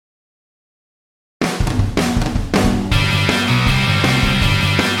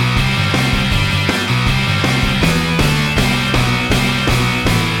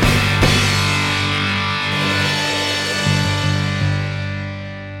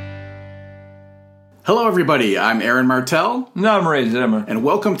Hello, everybody. I'm Aaron Martell. No, I'm Ray Zimmer. And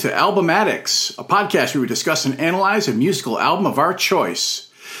welcome to Albumatics, a podcast where we discuss and analyze a musical album of our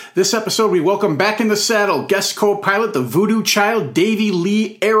choice. This episode, we welcome back in the saddle guest co-pilot, the voodoo child, Davey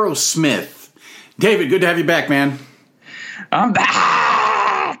Lee Aerosmith. David, good to have you back, man. I'm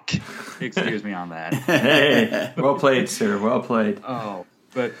back! Excuse me on that. Hey, well played, sir. Well played. Oh,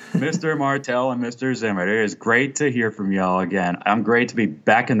 but Mr. Martell and Mr. Zimmer, it is great to hear from y'all again. I'm great to be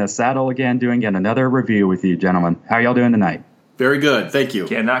back in the saddle again, doing yet another review with you, gentlemen. How y'all doing tonight? Very good. Thank you.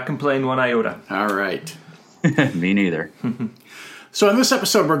 Cannot complain one iota. All right. Me neither. So in this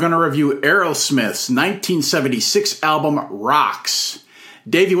episode, we're going to review Aerosmith's 1976 album, Rocks.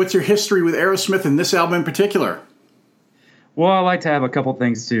 Davey, what's your history with Aerosmith and this album in particular? Well, I'd like to have a couple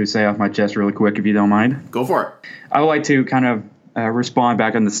things to say off my chest really quick, if you don't mind. Go for it. I would like to kind of respond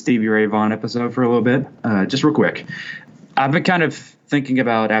back on the Stevie Ray Vaughan episode for a little bit, just real quick. I've been kind of thinking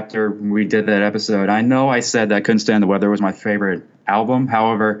about after we did that episode. I know I said that Couldn't Stand the Weather was my favorite album.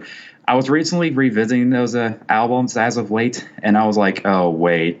 However, I was recently revisiting those albums as of late, and I was like, oh,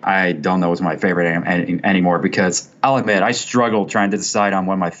 wait, I don't know what's my favorite anymore, because I'll admit I struggled trying to decide on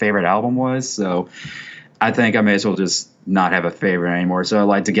what my favorite album was, so I think I may as well just not have a favorite anymore. So I'd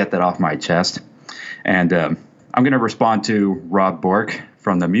like to get that off my chest. And I'm going to respond to Rob Bork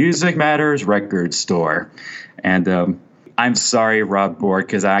from the Music Matters record store. And I'm sorry, Rob Bork,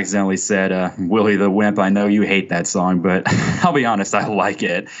 because I accidentally said Willie the Wimp. I know you hate that song, but I'll be honest, I like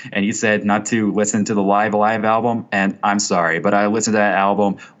it. And you said not to listen to the Live album, and I'm sorry, but I listened to that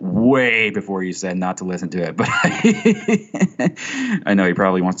album way before you said not to listen to it. But I know he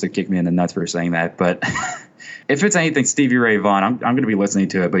probably wants to kick me in the nuts for saying that, but if it's anything Stevie Ray Vaughan, I'm going to be listening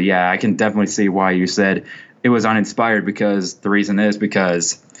to it. But yeah, I can definitely see why you said it was uninspired, because the reason is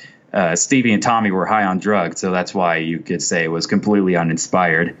because Stevie and Tommy were high on drugs, so that's why you could say it was completely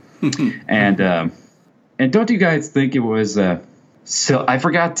uninspired. And don't you guys think it was? So I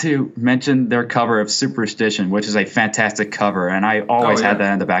forgot to mention their cover of Superstition, which is a fantastic cover, and I always had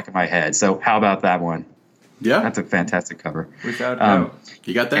that in the back of my head. So how about that one? Yeah, that's a fantastic cover. Without doubt,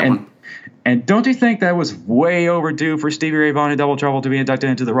 you got that one. And don't you think that was way overdue for Stevie Ray Vaughan and Double Trouble to be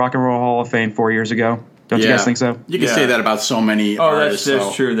inducted into the Rock and Roll Hall of Fame 4 years ago? Don't you guys think so? You can say that about so many artists.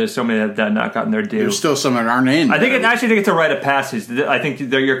 That's true. There's so many that have not gotten their due. There's still some that aren't in. I think it's a rite of passage. I think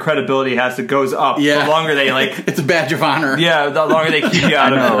your credibility goes up the longer they it's a badge of honor. Yeah, the longer they keep you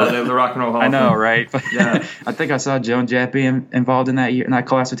out of the Rock and Roll Hall of Fame. I know, right? Yeah. I think I saw Joan Jett being involved in that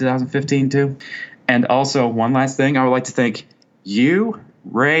class of 2015 too. And also, one last thing, I would like to thank you,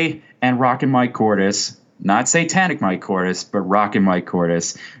 Ray, and Rockin' Mike Cordes, not Satanic Mike Cordes, but Rockin' Mike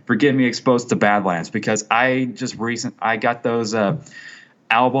Cordes, for getting me exposed to Badlands, because I got those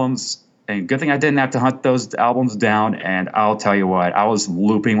albums, and good thing I didn't have to hunt those albums down, and I'll tell you what, I was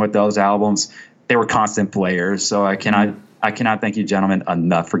looping with those albums. They were constant players, so I cannot thank you gentlemen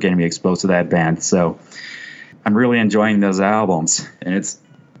enough for getting me exposed to that band. So I'm really enjoying those albums, and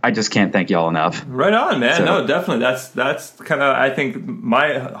I just can't thank y'all enough. Right on, man. So, no, definitely. That's kind of, I think,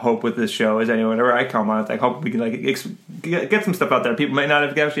 my hope with this show is, whenever I come on, I hope we can get some stuff out there people may not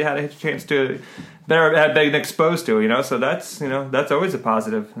have actually had a chance to, have been exposed to, So that's always a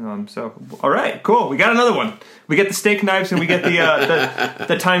positive. So all right, cool. We got another one. We get the steak knives and we get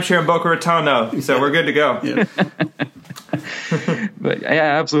the timeshare in Boca Raton now. So we're good to go. Yeah. But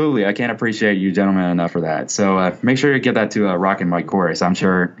yeah, absolutely. I can't appreciate you gentlemen enough for that. So make sure you get that to Rockin' Mike Chorus. I'm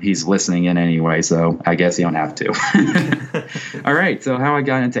sure he's listening in anyway, so I guess you don't have to. All right, so how I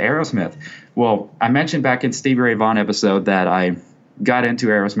got into Aerosmith. Well, I mentioned back in Stevie Ray Vaughan episode that I got into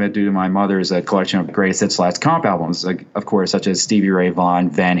Aerosmith due to my mother's collection of greatest hits / comp albums, of course, such as Stevie Ray Vaughan,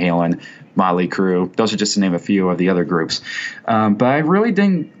 Van Halen, Motley Crue. Those are just to name a few of the other groups. But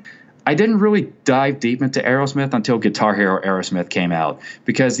I didn't really dive deep into Aerosmith until Guitar Hero Aerosmith came out,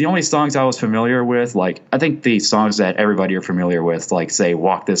 because the only songs I was familiar with, I think the songs that everybody are familiar with, say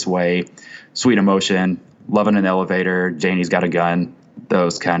Walk This Way, Sweet Emotion, Love in an Elevator, Janie's Got a Gun,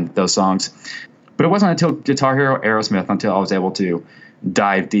 those songs. But it wasn't until Guitar Hero Aerosmith until I was able to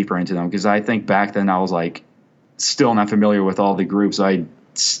dive deeper into them, because I think back then I was still not familiar with all the groups. I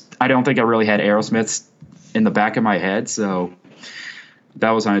don't think I really had Aerosmith in the back of my head, so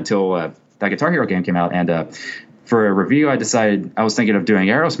that was until that Guitar Hero game came out. And for a review, I decided I was thinking of doing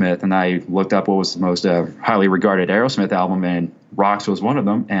Aerosmith, and I looked up what was the most highly regarded Aerosmith album, and Rocks was one of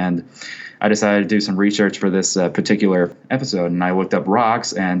them. And I decided to do some research for this particular episode, and I looked up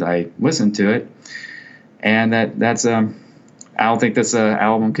Rocks, and I listened to it. And that's I don't think this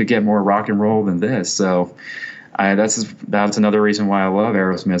album could get more rock and roll than this. So that's another reason why I love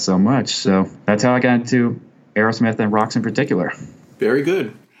Aerosmith so much. So that's how I got into Aerosmith and Rocks in particular. Very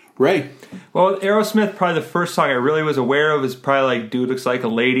good. Ray? Well, Aerosmith, probably the first song I really was aware of is probably like Dude Looks Like a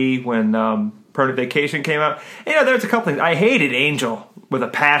Lady when Permanent Vacation came out. You know, there's a couple things. I hated Angel with a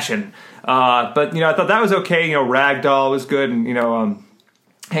passion. But, I thought that was okay. Ragdoll was good and,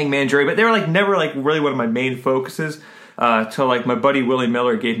 Hangman Jury. But they were like never like really one of my main focuses till like my buddy Willie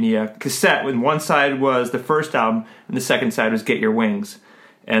Miller gave me a cassette when one side was the first album and the second side was Get Your Wings.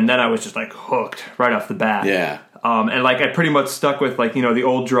 And then I was just like hooked right off the bat. Yeah. And like I pretty much stuck with like, the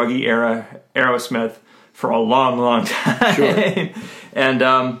old druggy era Aerosmith for a long, long time. Sure. And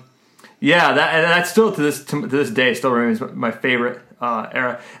that's still to this day still remains my favorite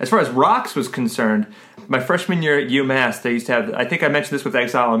era. As far as Rocks was concerned, my freshman year at UMass, they used to have, I think I mentioned this with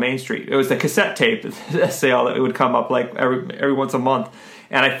Exile on Main Street. It was the cassette tape sale that would come up like every once a month.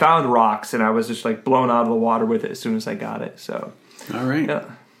 And I found Rocks and I was just like blown out of the water with it as soon as I got it. So, all right. Yeah.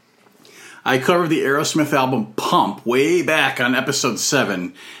 I covered the Aerosmith album Pump way back on episode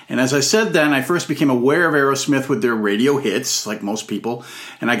 7. And as I said then, I first became aware of Aerosmith with their radio hits, like most people.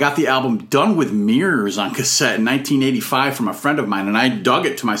 And I got the album Done with Mirrors on cassette in 1985 from a friend of mine, and I dug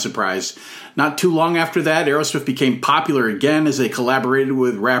it to my surprise. Not too long after that, Aerosmith became popular again as they collaborated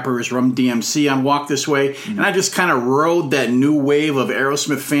with rappers Rum DMC on Walk This Way. And I just kind of rode that new wave of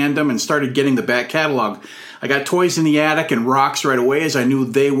Aerosmith fandom and started getting the back catalog. I got Toys in the Attic and Rocks right away as I knew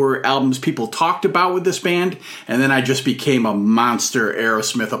they were albums people talked about with this band. And then I just became a monster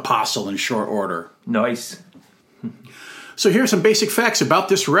Aerosmith apostle in short order. Nice. So here's some basic facts about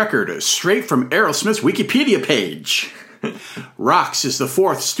this record, straight from Aerosmith's Wikipedia page. Rocks is the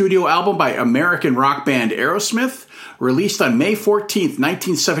 4th studio album by American rock band Aerosmith, released on May 14th,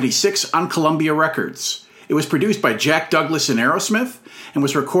 1976 on Columbia Records. It was produced by Jack Douglas and Aerosmith and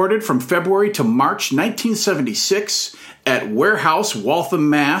was recorded from February to March 1976 at Warehouse, Waltham,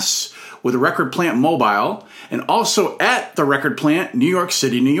 Mass. with Record Plant Mobile, and also at the Record Plant, New York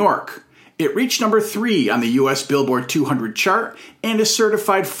City, New York. It reached number 3 on the U.S. Billboard 200 chart and is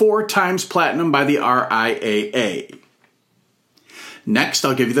certified 4 times platinum by the RIAA. Next,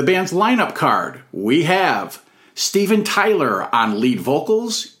 I'll give you the band's lineup card. We have Steven Tyler on lead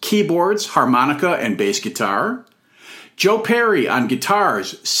vocals, keyboards, harmonica, and bass guitar. Joe Perry on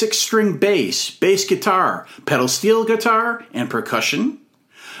guitars, 6-string bass guitar, pedal steel guitar, and percussion.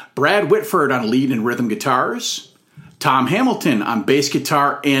 Brad Whitford on lead and rhythm guitars. Tom Hamilton on bass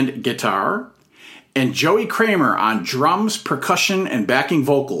guitar and guitar. And Joey Kramer on drums, percussion, and backing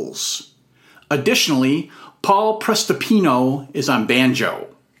vocals. Additionally, Paul Prestopino is on banjo.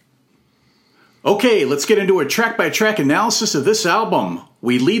 Okay, let's get into a track-by-track analysis of this album.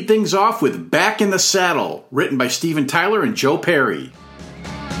 We lead things off with Back in the Saddle, written by Steven Tyler and Joe Perry.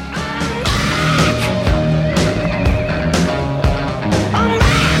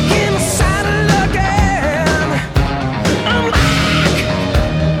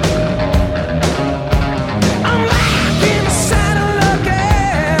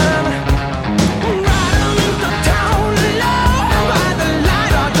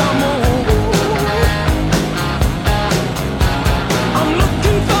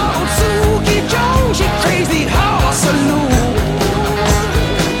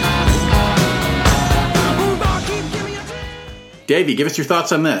 Davey, give us your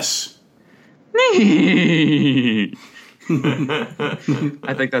thoughts on this. I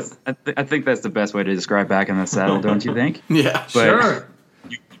think that's the best way to describe Back in the Saddle, don't you think? Yeah, but sure.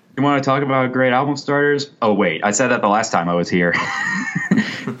 You want to talk about great album starters? Oh, wait, I said that the last time I was here.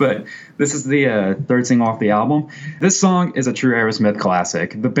 But this is the third single off the album. This song is a true Aerosmith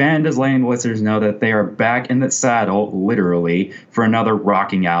classic. The band is letting listeners know that they are back in the saddle, literally, for another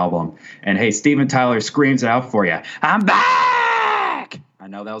rocking album. And hey, Steven Tyler screams it out for you. I'm back! I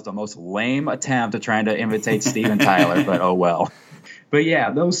know that was the most lame attempt at trying to imitate Steven Tyler, but oh well. But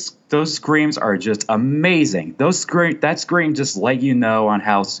yeah, those screams are just amazing. That scream just let you know on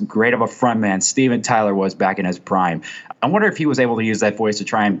how great of a frontman Steven Tyler was back in his prime. I wonder if he was able to use that voice to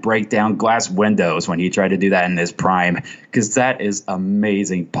try and break down glass windows when he tried to do that in his prime, because that is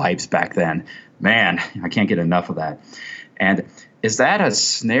amazing pipes back then. Man, I can't get enough of that. And is that a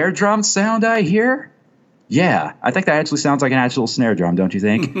snare drum sound I hear? Yeah, I think that actually sounds like an actual snare drum, don't you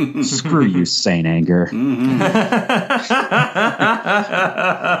think? Screw you, Saint Anger. Mm-hmm. But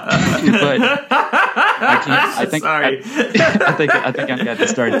I think I'm going to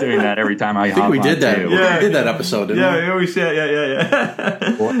start doing that every time I hop on. We did that. Yeah. We did that episode, didn't we? Yeah, we said,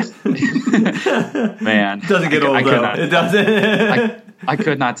 yeah. Man, doesn't get old though. It doesn't. I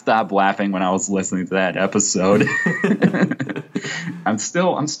could not stop laughing when I was listening to that episode. I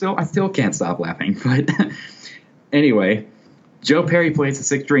still can't stop laughing. But anyway, Joe Perry plays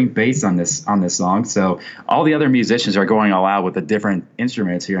the 6-string bass on this song, so all the other musicians are going all out with the different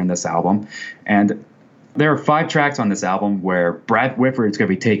instruments here in this album. And there are 5 tracks on this album where Brad Whitford is going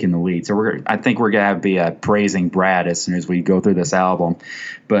to be taking the lead. So I think we're going to be praising Brad as soon as we go through this album.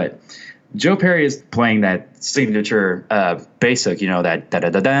 But Joe Perry is playing that signature bass hook, that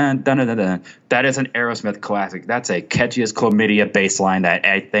da-da-da-da-da-da-da-da. That is an Aerosmith classic. That's a catchy as chlamydia bass line that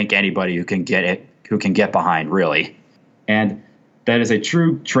I think anybody who can get behind, really. And that is a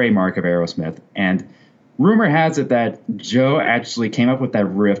true trademark of Aerosmith. And rumor has it that Joe actually came up with that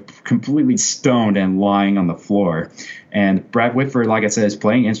riff completely stoned and lying on the floor. And Brad Whitford, like I said, is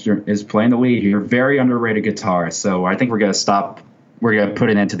playing the lead here. Very underrated guitar. So I think we're going to put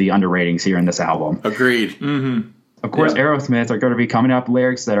it into the underratings here in this album. Agreed. Mm-hmm. Of course, yeah. Aerosmith are going to be coming up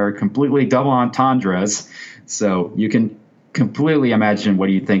lyrics that are completely double entendres. So you can completely imagine what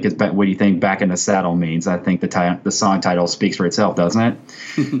do you think Back in the Saddle means. I think the song title speaks for itself, doesn't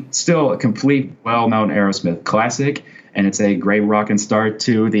it? Still a complete well-known Aerosmith classic, and it's a great rockin' start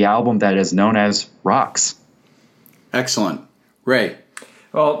to the album that is known as Rocks. Excellent. Ray.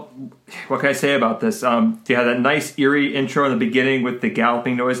 Well, what can I say about this? You had that nice eerie intro in the beginning with the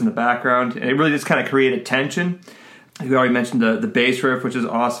galloping noise in the background, and it really just kind of created tension. You already mentioned the bass riff, which is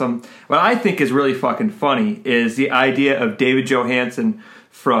awesome. What I think is really fucking funny is the idea of David Johansen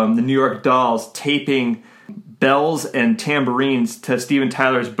from the New York Dolls taping bells and tambourines to Steven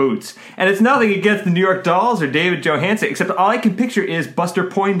Tyler's boots. And it's nothing against the New York Dolls or David Johansen, except all I can picture is Buster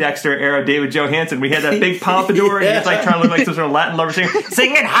Poindexter era David Johansen. We had that big pompadour, and he's like trying to look like some sort of Latin lover singer.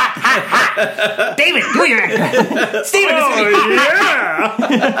 Sing it hot, hot, hot. David, do your Steven, yeah.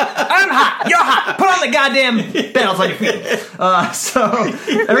 I'm hot, you're hot. Put on the goddamn bells on your feet. So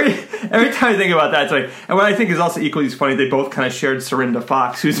every time I think about that, it's like, and what I think is also equally as funny, they both kind of shared Serinda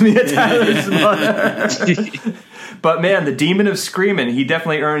Fox, who's Mia Tyler's mother. But man, the Demon of Screamin', he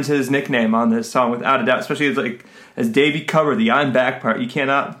definitely earns his nickname on this song without a doubt. Especially as Davey covered the "I'm Back" part, you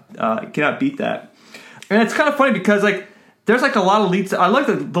cannot beat that. And it's kind of funny because there's a lot of leads. I like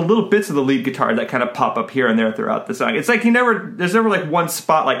the little bits of the lead guitar that kind of pop up here and there throughout the song. It's like there's never one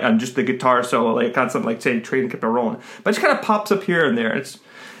spot on just the guitar solo, on something say Train Kept a Rolling, but it just kind of pops up here and there.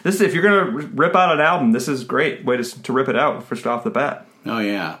 If you're gonna rip out an album, this is a great way to rip it out first off the bat. Oh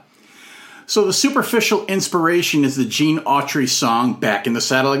yeah. So the superficial inspiration is the Gene Autry song "Back in the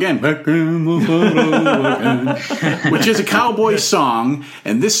Saddle Again," Back in the Saddle Again, which is a cowboy song,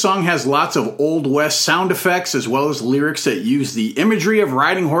 and this song has lots of Old West sound effects as well as lyrics that use the imagery of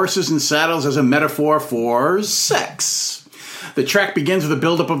riding horses and saddles as a metaphor for sex. The track begins with a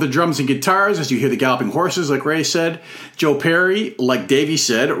buildup of the drums and guitars as you hear the galloping horses, like Ray said. Joe Perry, like Davey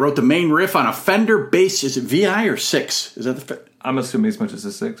said, wrote the main riff on a Fender bass. Is it VI or 6? Is that the... I'm assuming as much as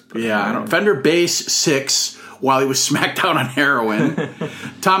a 6. Yeah, I don't know. Fender bass 6 while he was smacked out on heroin.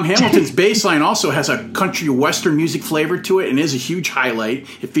 Tom Hamilton's bass line also has a country western music flavor to it and is a huge highlight.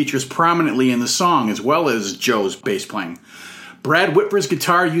 It features prominently in the song as well as Joe's bass playing. Brad Whitford's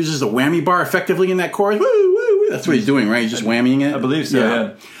guitar uses the whammy bar effectively in that chorus. Woo, woo, woo. That's what he's doing, right? He's just whammying it? I believe so,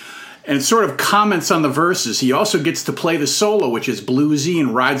 yeah. And it sort of comments on the verses. He also gets to play the solo, which is bluesy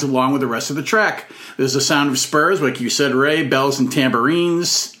and rides along with the rest of the track. There's the sound of spurs, like you said, Ray, bells and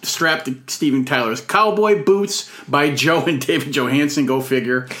tambourines, strapped to Steven Tyler's cowboy boots by Joe and David Johansen, go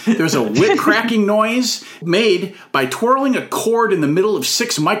figure. There's a whip cracking noise made by twirling a cord in the middle of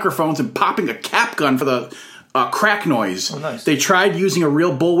 6 microphones and popping a cap gun for the crack noise. Oh, nice. They tried using a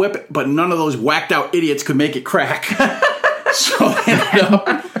real bullwhip, but none of those whacked out idiots could make it crack. So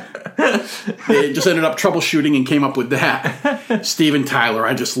they just ended up troubleshooting and came up with that. Steven Tyler,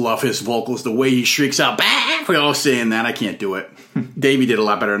 I just love his vocals. The way he shrieks out, "Back!" We're all saying that. I can't do it. Davey did a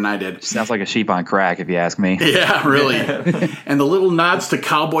lot better than I did. Sounds like a sheep on crack, if you ask me. Yeah, really. And the little nods to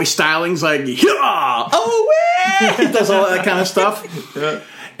cowboy stylings like, "Yeah! Oh, he does all that kind of stuff. Yeah.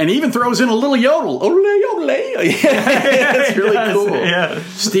 And he even throws in a little yodel. Ole, ole. It's really cool. Yeah.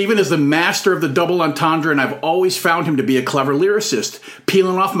 Steven is the master of the double entendre, and I've always found him to be a clever lyricist.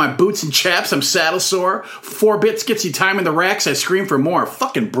 Peeling off my boots and chaps, I'm saddle sore. 4 bits gets you time in the racks, I scream for more.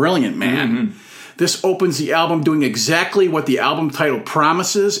 Fucking brilliant, man. Mm-hmm. This opens the album doing exactly what the album title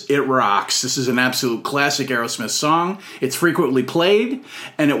promises. It rocks. This is an absolute classic Aerosmith song. It's frequently played,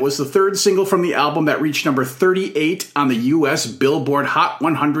 and it was the 3rd single from the album that reached number 38 on the U.S. Billboard Hot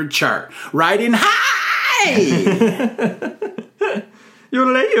 100 chart. Riding high!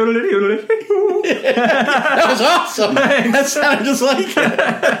 That was awesome. That sounded just like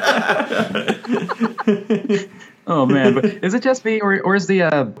it. Oh man, but is it just me, or is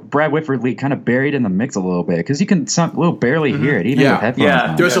the Brad Whitford lead kind of buried in the mix a little bit? Because you can barely hear it, even with headphones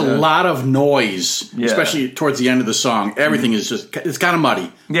on. There's a lot of noise, especially towards the end of the song. Everything is it's kind of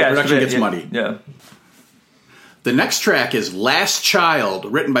muddy. Yeah, the production gets muddy. Yeah. The next track is "Last Child,"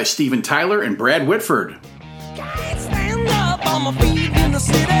 written by Steven Tyler and Brad Whitford. Can't stand up on my feet in the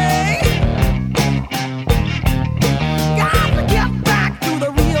city. Got to get back to the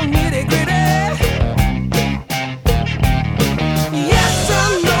real nitty gritty. Yes sir,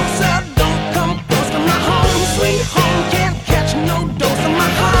 no sir, don't come close to my home. Sweet home can't catch no dose of my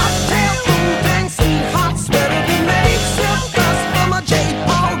heart. Tell Wu-Tang sweetheart, swear if he makes it bust from a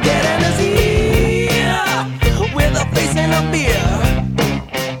J-Paul, get in his ear with a face and a beer.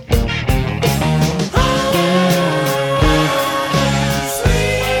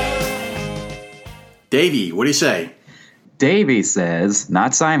 Davey, what do you say? Davey says,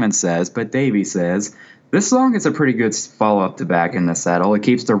 not Simon says, but Davey says, this song is a pretty good follow-up to Back in the Saddle. It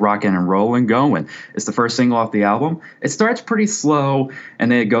keeps the rockin' and rollin' going. It's the first single off the album. It starts pretty slow, and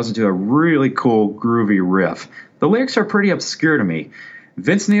then it goes into a really cool, groovy riff. The lyrics are pretty obscure to me.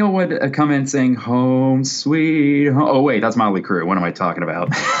 Vince Neil would come in and sing, "Home Sweet Home." Oh, wait, that's Motley Crue. What am I talking about?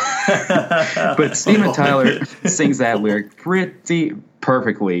 But Steven Tyler sings that lyric pretty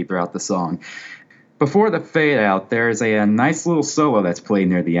perfectly throughout the song. Before the fade out, there's a nice little solo that's played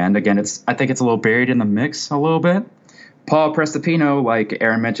near the end. Again, I think it's a little buried in the mix a little bit. Paul Prestipino, like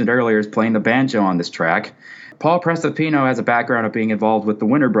Aaron mentioned earlier, is playing the banjo on this track. Paul Prestipino has a background of being involved with the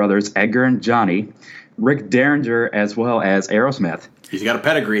Winter Brothers, Edgar and Johnny, Rick Derringer, as well as Aerosmith. He's got a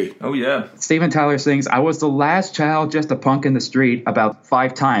pedigree. Oh, yeah. Steven Tyler sings, "I was the last child, just a punk in the street," about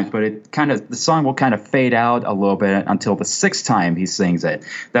 5 times, but the song will kind of fade out a little bit until the 6th time he sings it.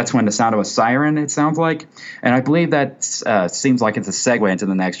 That's when the sound of a siren, it sounds like. And I believe that seems like it's a segue into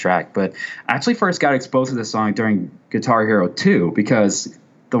the next track. But I actually first got exposed to this song during Guitar Hero 2 because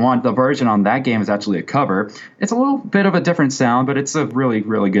the version on that game is actually a cover. It's a little bit of a different sound, but it's a really,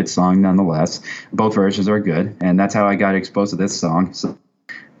 really good song nonetheless. Both versions are good, and that's how I got exposed to this song. So,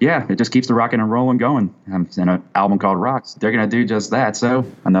 yeah, it just keeps the rockin' and rollin' going. In an album called Rocks, they're going to do just that. So,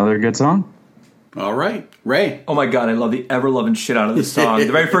 another good song. All right. Ray. Oh my God, I love the ever-loving shit out of this song.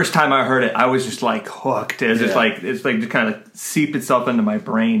 The very first time I heard it, I was just like hooked. It's just just kind of seeped itself into my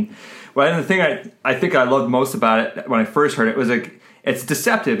brain. Well, and the thing I think I loved most about it when I first heard it was like, it's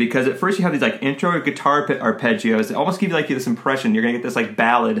deceptive because at first you have these like intro guitar arpeggios that almost give you like this impression you're gonna get this like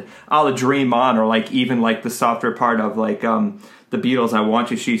ballad a la Dream On, or like even like the softer part of like the Beatles' "I Want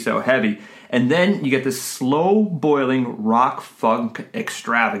You, She's So Heavy," and then you get this slow boiling rock funk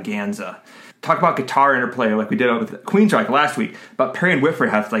extravaganza. Talk about guitar interplay like we did with Queensryche last week, but Perry and Whitford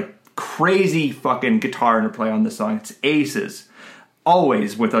have like crazy fucking guitar interplay on this song. It's aces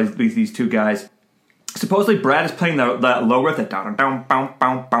always with these two guys. Supposedly Brad is playing that low riff, that down,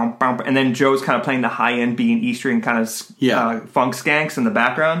 and then Joe's kind of playing the high end B and E string kind of funk skanks in the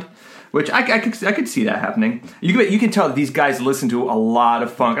background, which I could see that happening. You can tell that these guys listen to a lot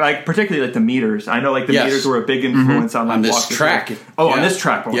of funk, like particularly like the Meters. I know like the Meters were a big influence on this track. On this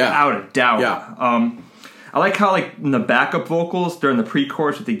track, without a doubt. Yeah. I like how like in the backup vocals during the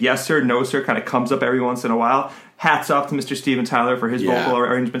pre-chorus with the "Yes Sir, No Sir" kind of comes up every once in a while. Hats off to Mr. Steven Tyler for his vocal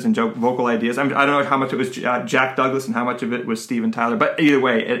arrangements and vocal ideas. I don't know how much it was Jack Douglas and how much of it was Steven Tyler, but either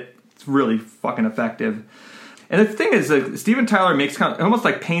way, it's really fucking effective. And the thing is, Steven Tyler makes kind of almost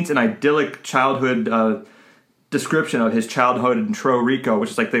like paints an idyllic childhood description of his childhood in Trorico,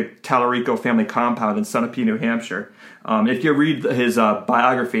 which is like the Tallarico family compound in Sunapee, New Hampshire. If you read his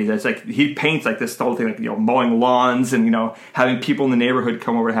biography, it's like he paints like this whole thing, like mowing lawns and having people in the neighborhood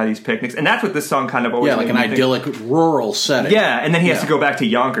come over to have these picnics, and that's what this song kind of always like an idyllic rural setting. Yeah, and then he has to go back to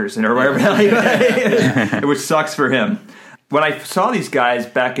Yonkers or wherever, which sucks for him. When I saw these guys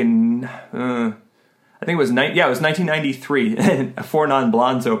back in, I think it was 1993. Four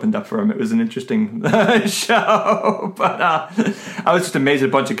Non-Blondes opened up for him. It was an interesting show, but I was just amazed that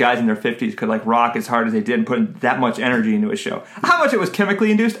a bunch of guys in their 50s could like rock as hard as they did and put that much energy into a show. How much it was chemically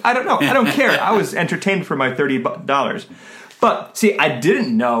induced, I don't know. I don't care. I was entertained for my $30. But see, I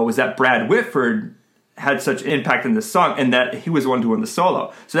didn't know was that Brad Whitford had such impact in this song and that he was the one doing the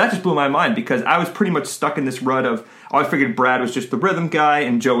solo. So that just blew my mind because I was pretty much stuck in this rut of, I figured Brad was just the rhythm guy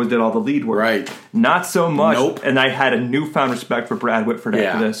and Joe did all the lead work. Right. Not so much. Nope. And I had a newfound respect for Brad Whitford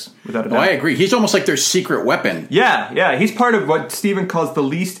after this, without a doubt. I agree. He's almost like their secret weapon. Yeah. He's part of what Steven calls the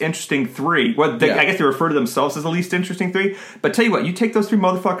least interesting three. I guess they refer to themselves as the least interesting three. But tell you what, you take those three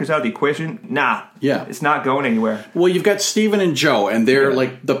motherfuckers out of the equation, it's not going anywhere. Well, you've got Steven and Joe, and they're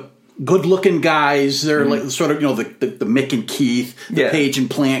like good-looking guys. They're like sort of, the Mick and Keith, the Yeah. Page and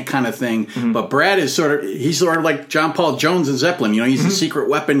Plant kind of thing. But Brad is he's sort of like John Paul Jones and Zeppelin. He's a secret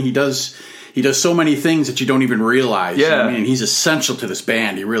weapon. He does so many things that you don't even realize. Yeah. I mean, he's essential to this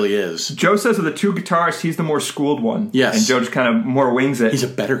band. He really is. Joe says of the two guitarists, he's the more schooled one. Yes. And Joe just kind of more wings it. He's a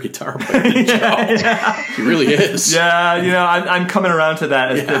better guitar player than Joe. He really is. Yeah, I'm coming around to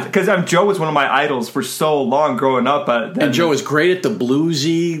that Yeah. because Joe was one of my idols for so long growing up. But then, And Joe is great at the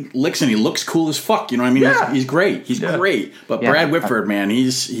bluesy licks, and he looks cool as fuck. You know what I mean? Yeah. He's great. He's Yeah. great. But Yeah. Brad Whitford, man,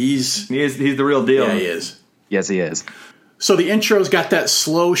 he's he's the real deal. yeah, he is. Yes, he is. So the intro's got that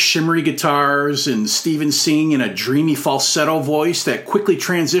slow, shimmery guitars and Steven singing in a dreamy falsetto voice that quickly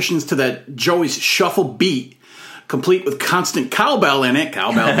transitions to that Joey's shuffle beat, complete with constant cowbell in it.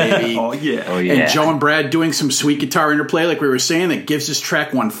 Cowbell, baby. Oh yeah. Oh, yeah. And Joe and Brad doing some sweet guitar interplay, like we were saying, that gives this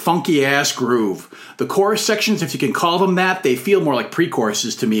track one funky-ass groove. The chorus sections, if you can call them that, they feel more like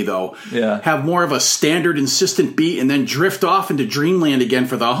pre-choruses to me, though. Yeah. Have more of a standard, insistent beat and then drift off into dreamland again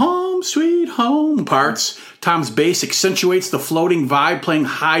for the home, sweet home parts. Tom's bass accentuates the floating vibe, playing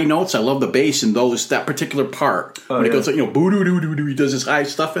high notes. I love the bass in that particular part. When it yeah. goes like, boo-doo-doo-doo-doo, he does this high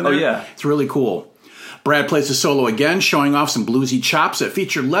stuff in there. yeah. It's really cool. Brad plays the solo again, showing off some bluesy chops that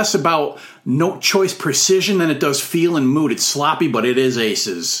feature less about note choice precision than it does feel and mood. It's sloppy, but it is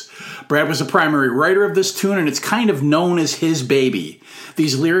aces. Brad was the primary writer of this tune, and it's kind of known as his baby.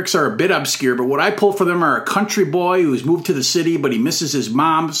 These lyrics are a bit obscure, but what I pull for them are a country boy who's moved to the city, but he misses his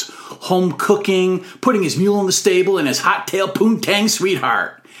mom's home cooking, putting his mule in the stable, and his hot-tail poontang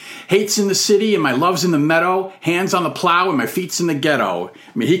sweetheart. Hate's in the city and my love's in the meadow, hands on the plow and my feet's in the ghetto. I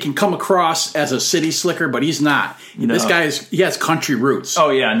mean, he can come across as a city slicker, but he's not. No. This guy he has country roots.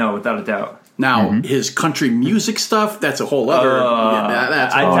 Oh yeah, no, without a doubt. Now, his country music stuff, that's a whole other...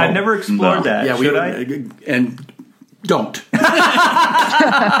 I've never explored that. Yeah, Should I? And don't.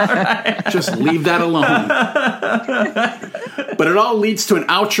 Just leave that alone. But it all leads to an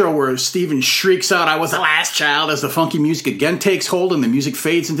outro where Steven shrieks out, "I was the last child," as the funky music again takes hold and the music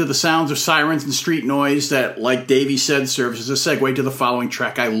fades into the sounds of sirens and street noise that, like Davey said, serves as a segue to the following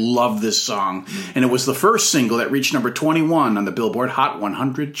track. I love this song. And it was the first single that reached number 21 on the Billboard Hot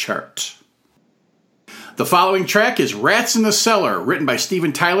 100 chart. The following track is Rats in the Cellar, written by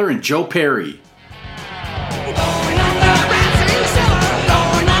Steven Tyler and Joe Perry. Going under, rats in the cellar.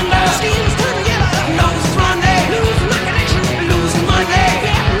 Going under, schemes come together. Noses run, they lose my connection. Losing money,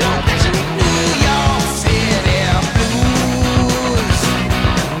 get no affection. New York City blues.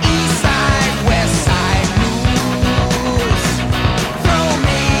 East side, west side blues. Throw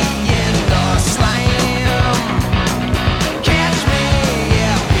me in the slam. Catch me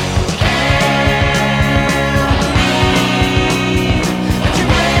if you can.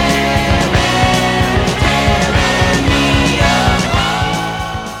 Believe that you're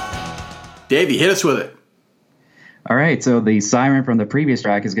Davey, hit us with it. All right, so the siren from the previous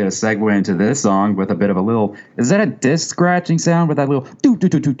track is going to segue into this song with a bit of a little. Is that a disc scratching sound with that little do do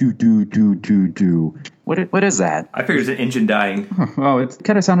do do do do do do do? What is that? I figured it's an engine dying. Oh, it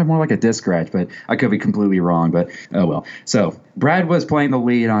kind of sounded more like a disc scratch, but I could be completely wrong. But oh well. So Brad was playing the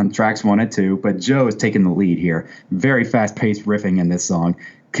lead on tracks 1 and 2, but Joe is taking the lead here. Very fast-paced riffing in this song.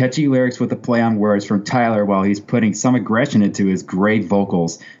 Catchy lyrics with a play on words from Tyler while he's putting some aggression into his great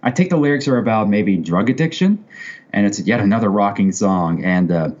vocals. I think the lyrics are about maybe drug addiction, and it's yet another rocking song. And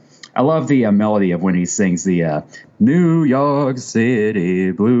I love the melody of when he sings the New York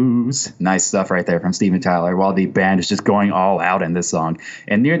City Blues. Nice stuff right there from Steven Tyler, while the band is just going all out in this song.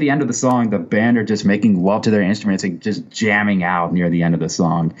 And near the end of the song, the band are just making love to their instruments and just jamming out near the end of the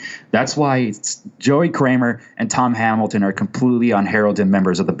song. That's why Joey Kramer and Tom Hamilton are completely unheralded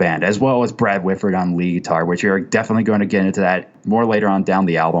members of the band, as well as Brad Whitford on lead guitar, which you're definitely going to get into that more later on down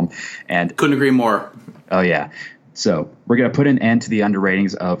the album. And Couldn't agree more. oh, yeah. So we're going to put an end to the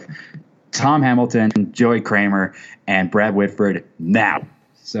underratings of Tom Hamilton, Joey Kramer, and Brad Whitford now.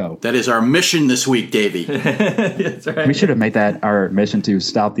 So That is our mission this week, Davey. That's right. we should have made that our mission to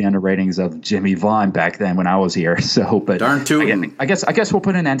stop the underratings of Jimmy Vaughn back then when I was here. So, but Darn tootin'. again, I guess we'll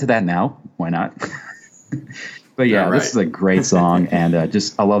put an end to that now. Why not? But yeah, All this right. is a great song, and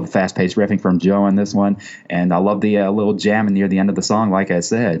I love the fast-paced riffing from Joe on this one, and I love the little jamming near the end of the song, like I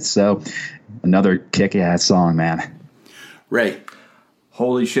said. So another kick-ass song, man. Ray.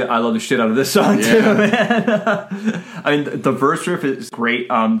 Holy shit, I love the shit out of this song too, Yeah. man. I mean, the verse riff is great.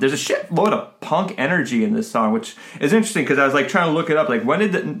 There's a shitload of punk energy in this song, which is interesting because I was like trying to look it up. Like, when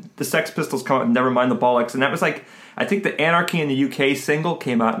did the Sex Pistols come out? Nevermind the Bollocks, and that was like, I think the Anarchy in the UK single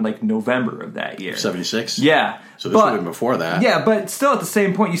came out in like November of that year. 76? Yeah. So this would have been before that. Yeah, but still at the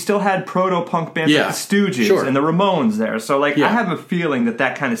same point, you still had proto-punk bands like the Stooges and the Ramones there. So, like, I have a feeling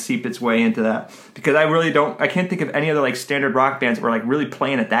that kind of seeped its way into that. Because I can't think of any other, like, standard rock bands that were, like, really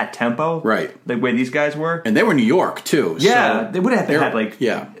playing at that tempo. Right. The way these guys were. And they were New York, too. Yeah, so they would have had,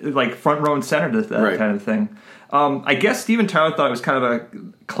 like front row and center to that kind of thing. I guess Steven Tyler thought it was kind of a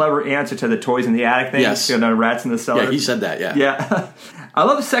clever answer to the Toys in the Attic thing. Yes. Rats in the Cellar. Yeah, he said that, Yeah. I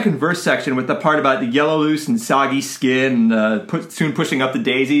love the second verse section with the part about the yellow loose and soggy skin, soon pushing up the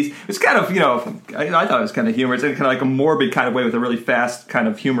daisies. It's kind of, I thought it was kind of humorous and kind of like a morbid kind of way with a really fast kind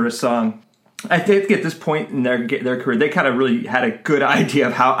of humorous song. I think at this point in their career, they kind of really had a good idea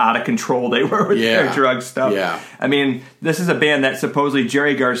of how out of control they were with their drug stuff. Yeah. I mean, this is a band that supposedly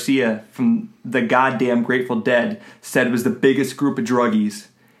Jerry Garcia from the goddamn Grateful Dead said was the biggest group of druggies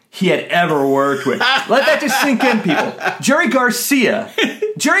he had ever worked with. Let that just sink in, people. Jerry Garcia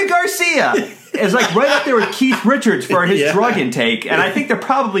is like right up there with Keith Richards for his drug intake, and I think they're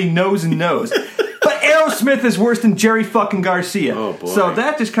probably nose and nose. But Aerosmith is worse than Jerry fucking Garcia. Oh, boy. So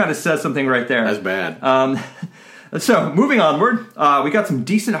that just kind of says something right there. That's bad. So, moving onward, we got some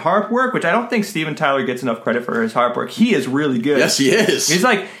decent harp work, which I don't think Steven Tyler gets enough credit for his harp work. He is really good. Yes, he is.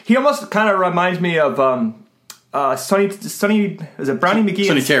 He almost kind of reminds me of Sonny, is it Brownie McGee?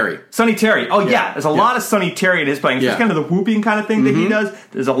 Sonny Terry. Sonny Terry. Oh, yeah. There's a lot of Sonny Terry in his playing. It's kind of the whooping kind of thing that he does.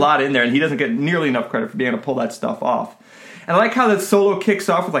 There's a lot in there, and he doesn't get nearly enough credit for being able to pull that stuff off. And I like how the solo kicks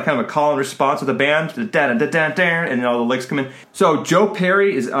off with like kind of a call and response with the band, and then all the licks come in. So Joe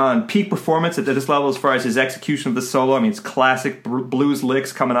Perry is on peak performance at this level as far as his execution of the solo. I mean, it's classic blues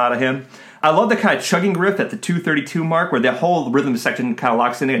licks coming out of him. I love the kind of chugging riff at the 2:32 mark where the whole rhythm section kind of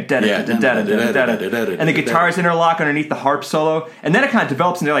locks in, and the guitars interlock underneath the harp solo, and then it kind of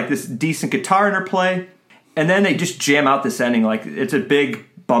develops into like this decent guitar interplay, and then they just jam out this ending like it's a big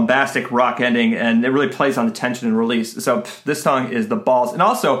bombastic rock ending, and it really plays on the tension and release. So this song is the balls, and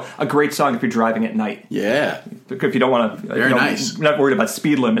also a great song if you're driving at night. Yeah, if you don't want to, very nice. You're not worried about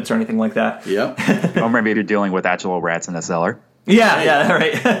speed limits or anything like that. Yep. Or maybe you're dealing with actual rats in the cellar. Yeah,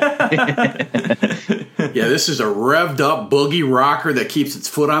 right. Yeah, this is a revved up boogie rocker that keeps its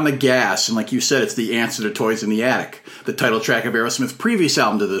foot on the gas, and like you said, it's the answer to Toys in the Attic, the title track of Aerosmith's previous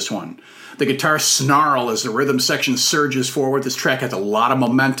album to this one. The guitars snarl as the rhythm section surges forward. This track has a lot of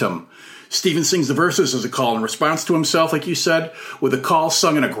momentum. Steven sings the verses as a call and response to himself, like you said, with the call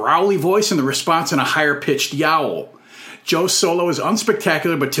sung in a growly voice and the response in a higher-pitched yowl. Joe's solo is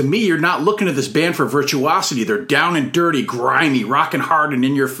unspectacular, but to me, you're not looking at this band for virtuosity. They're down and dirty, grimy, rocking hard and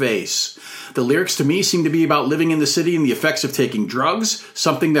in your face. The lyrics to me seem to be about living in the city and the effects of taking drugs,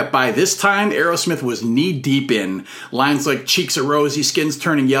 something that by this time Aerosmith was knee-deep in. Lines like cheeks are rosy, skin's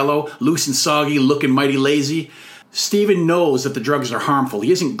turning yellow, loose and soggy, looking mighty lazy. Steven knows that the drugs are harmful.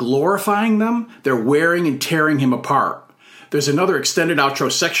 He isn't glorifying them. They're wearing and tearing him apart. There's another extended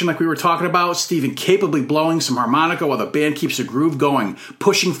outro section like we were talking about, Steven capably blowing some harmonica while the band keeps the groove going,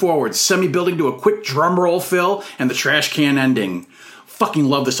 pushing forward, semi-building to a quick drum roll fill, and the trash can ending. Fucking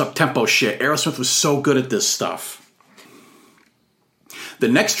love this up-tempo shit. Aerosmith was so good at this stuff. The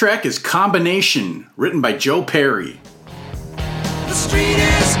next track is Combination, written by Joe Perry. The street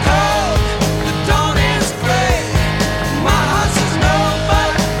is cold, the dawn is gray. My heart says no,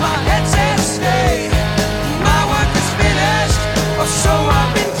 but my head says stay. My work is finished, or so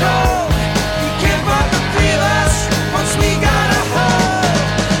I've been told. You can't fight the three of us once we got a hold.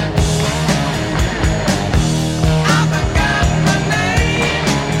 I forgot my name.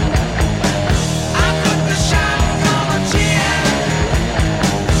 I took the shot from a chin.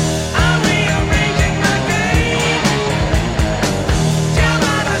 I'm rearranging my game.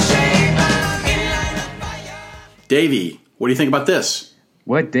 Davey, what do you think about this?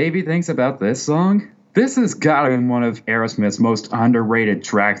 What Davey thinks about this song? This has got to be one of Aerosmith's most underrated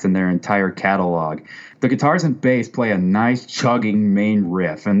tracks in their entire catalog. The guitars and bass play a nice chugging main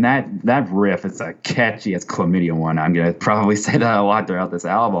riff, and that riff is a catchy as chlamydia one. I'm going to probably say that a lot throughout this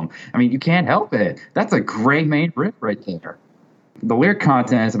album. I mean, you can't help it. That's a great main riff right there. The lyric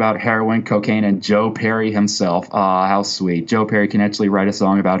content is about heroin, cocaine, and Joe Perry himself. Ah, how sweet. Joe Perry can actually write a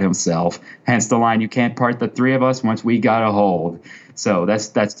song about himself. Hence the line, you can't part the three of us once we got a hold. So that's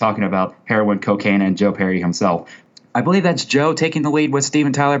talking about heroin, cocaine, and Joe Perry himself. I believe that's Joe taking the lead with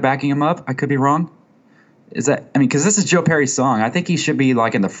Steven Tyler backing him up. I could be wrong. Is that, I mean, because this is Joe Perry's song. I think he should be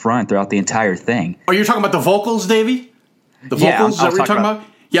like in the front throughout the entire thing. Oh, you're talking about the vocals, Davey? The vocals? Is that what you're talking about?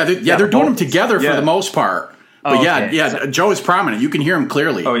 Yeah, they're doing them together for the most part. But okay. Joe is prominent. You can hear him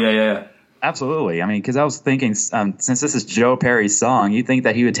clearly. Oh, yeah. Absolutely. I mean, because I was thinking, since this is Joe Perry's song, you'd think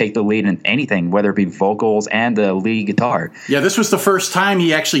that he would take the lead in anything, whether it be vocals and the lead guitar. Yeah, this was the first time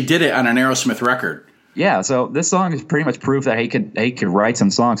he actually did it on an Aerosmith record. Yeah, so this song is pretty much proof that he could write some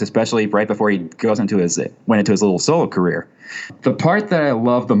songs, especially right before he went into his little solo career. The part that I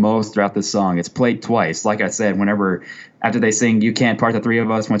love the most throughout this song, it's played twice. Like I said, after they sing "You Can't Part the Three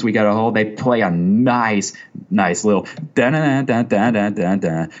of Us," once we got a hold, they play a nice little da da da da da da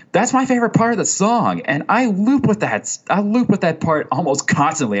da. That's my favorite part of the song, and I loop with that part almost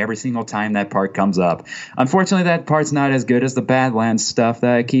constantly every single time that part comes up. Unfortunately, that part's not as good as the Badlands stuff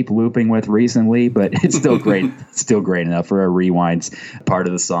that I keep looping with recently, but it's still great. It's still great enough for a rewinds part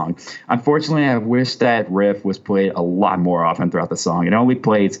of the song. Unfortunately, I wish that riff was played a lot more often throughout the song. It only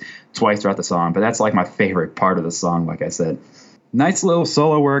plays twice throughout the song, but that's like my favorite part of the song, like I said. Nice little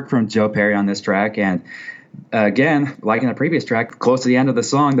solo work from Joe Perry on this track, and again, like in the previous track, close to the end of the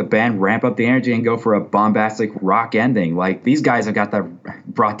song, the band ramp up the energy and go for a bombastic rock ending. Like, these guys have got that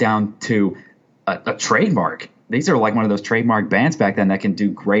brought down to a trademark. These are like one of those trademark bands back then that can do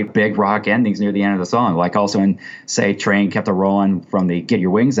great big rock endings near the end of the song. Like also in, say, Train Kept a Rollin' from the Get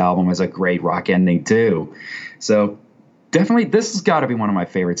Your Wings album is a great rock ending too. So definitely, this has got to be one of my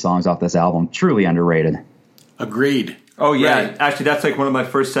favorite songs off this album. Truly underrated. Agreed. Oh yeah, Right. Actually, that's like one of my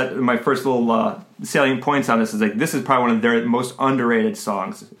first little salient points on this. Is like, this is probably one of their most underrated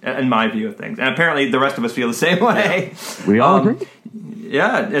songs in my view of things, and apparently the rest of us feel the same way. We all agree.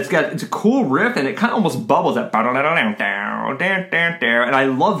 Yeah, it's a cool riff, and it kind of almost bubbles that, and I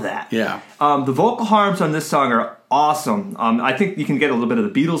love that. Yeah. The vocal harms on this song are awesome. I think you can get a little bit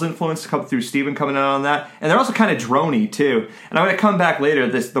of the Beatles influence come through Steven coming out on that, and they're also kind of drony too. And I'm going to come back later.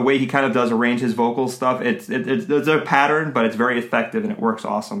 The way he kind of does arrange his vocal stuff, it's a pattern, but it's very effective and it works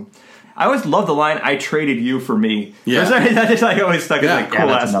awesome. I always love the line, "I traded you for me." Yeah. That just like always stuck as a cool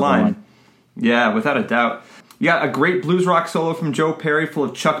that's ass another line. one. Yeah, without a doubt. You got a great blues rock solo from Joe Perry, full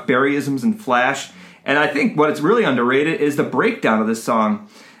of Chuck Berryisms and flash. And I think what's really underrated is the breakdown of this song.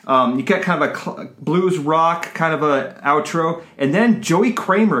 You get kind of a blues rock kind of a outro, and then Joey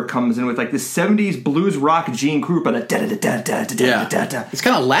Kramer comes in with like this 70s blues rock Gene Krupa, the da da da da da da da da. It's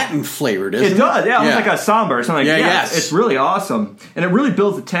kind of Latin flavored, isn't it? It does, yeah, almost like a samba or something. Yeah, Like, yes. It's really awesome, and it really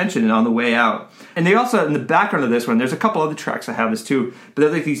builds the tension on the way out. And they also, in the background of this one, there's a couple other tracks that have this too, but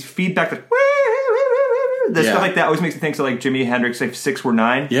they're like these feedback that. The stuff like that always makes me think of like Jimi Hendrix, like 6 or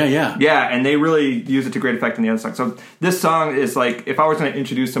 9. Yeah. Yeah, and they really use it to great effect in the other song. So this song is like, if I was going to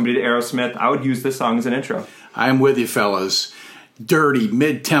introduce somebody to Aerosmith, I would use this song as an intro. I'm with you, fellas. Dirty,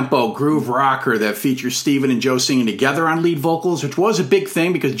 mid-tempo groove rocker that features Steven and Joe singing together on lead vocals, which was a big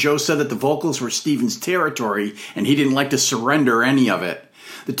thing because Joe said that the vocals were Steven's territory and he didn't like to surrender any of it.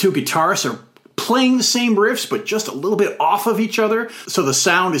 The two guitarists are playing the same riffs, but just a little bit off of each other, so the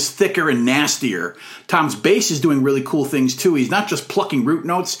sound is thicker and nastier. Tom's bass is doing really cool things too. He's not just plucking root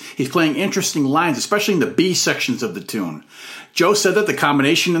notes, he's playing interesting lines, especially in the B sections of the tune. Joe said that the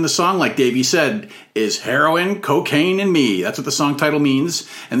combination in the song, like Davey said, is heroin, cocaine, and me. That's what the song title means,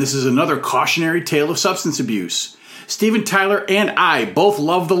 and this is another cautionary tale of substance abuse. Steven Tyler and I both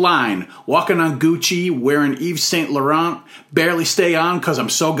love the line, walking on Gucci, wearing Yves Saint Laurent, barely stay on cause I'm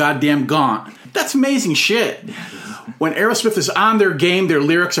so goddamn gaunt. That's amazing shit. When Aerosmith is on their game, their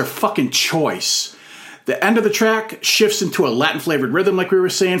lyrics are fucking choice. The end of the track shifts into a Latin-flavored rhythm, like we were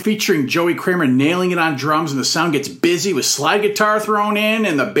saying, featuring Joey Kramer nailing it on drums, and the sound gets busy with slide guitar thrown in,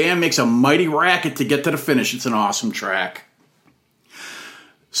 and the band makes a mighty racket to get to the finish. It's an awesome track.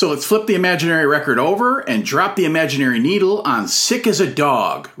 So let's flip the imaginary record over and drop the imaginary needle on Sick as a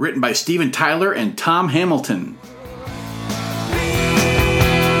Dog, written by Steven Tyler and Tom Hamilton.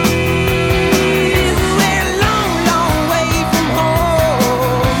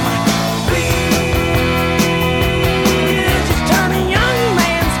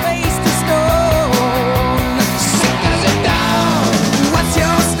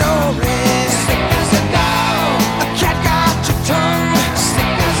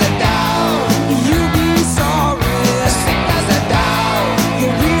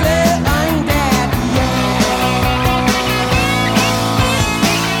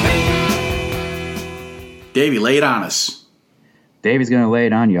 Davey, lay it on us. Davey's going to lay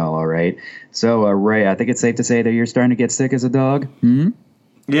it on y'all, all right? So, Ray, I think it's safe to say that you're starting to get sick as a dog?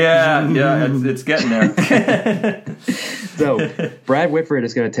 Yeah, it's getting there. So, Brad Whitford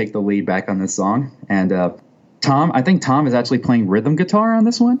is going to take the lead back on this song. And I think Tom is actually playing rhythm guitar on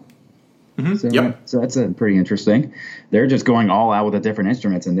this one. Mm-hmm. So that's pretty interesting. They're just going all out with the different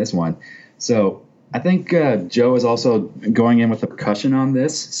instruments in this one. So I think Joe is also going in with the percussion on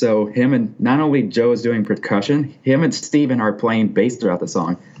this. So not only Joe is doing percussion, him and Steven are playing bass throughout the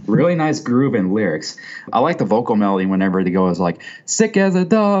song. Really nice groove and lyrics. I like the vocal melody whenever they go is like, sick as a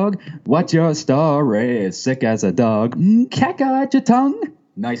dog, what's your story? Sick as a dog, cat got your tongue.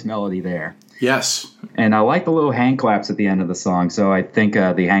 Nice melody there. Yes. And I like the little hand claps at the end of the song. So I think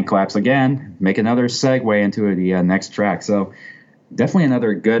the hand claps, again, make another segue into the next track. So definitely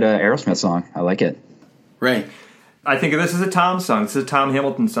another good Aerosmith song. I like it. Right. I think this is a Tom song. This is a Tom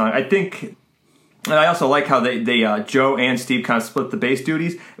Hamilton song. I think, and I also like how they Joe and Steve kind of split the bass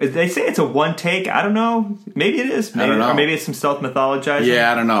duties. They say it's a one take. I don't know. Maybe it is. Maybe, I don't know. Or maybe it's some self-mythologizing.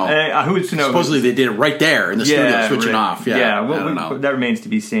 Yeah, I don't know. Who's to know? Supposedly they did it right there in the studio, switching off. Yeah, well, I don't know. that remains to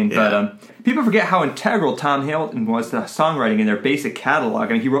be seen. Yeah. But people forget how integral Tom Hamilton was to songwriting in their basic catalog.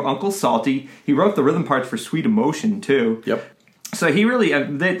 I mean, he wrote Uncle Salty. He wrote the rhythm parts for Sweet Emotion, too. Yep. So he really,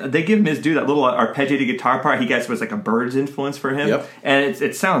 they give him his due. That little arpeggiated guitar part he gets was like a Byrds influence for him. Yep. And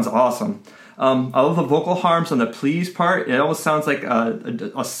it sounds awesome. I love the vocal harms on the please part. It almost sounds like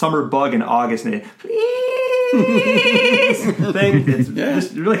a summer bug in August. And please thing. It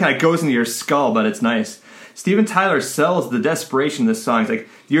just really kind of goes into your skull, but it's nice. Steven Tyler sells the desperation in this song. He's like,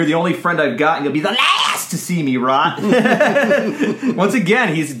 you're the only friend I've got, and you'll be the last to see me rot. Once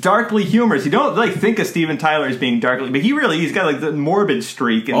again, he's darkly humorous. You don't think of Steven Tyler as being darkly, but he's got like the morbid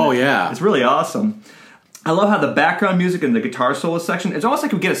streak. And it's really awesome. I love how the background music and the guitar solo section, it's almost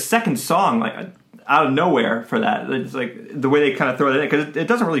like we get a second song like out of nowhere for that. It's like the way they kind of throw it in, because it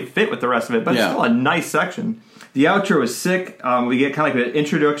doesn't really fit with the rest of it, but it's still a nice section. The outro is sick. We get kind of like an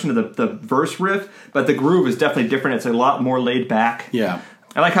introduction to the verse riff, but the groove is definitely different. It's a lot more laid back. Yeah.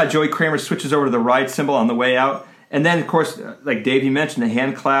 I like how Joey Kramer switches over to the ride cymbal on the way out. And then, of course, like Dave, you mentioned, the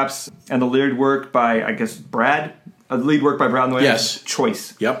hand claps and the lead work by, I guess, Brad. Lead work by Brad on the way out. Yes.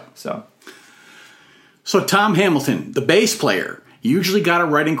 Choice. Yep. So Tom Hamilton, the bass player, usually got a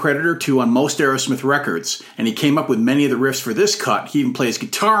writing credit or two on most Aerosmith records, and he came up with many of the riffs for this cut. He even plays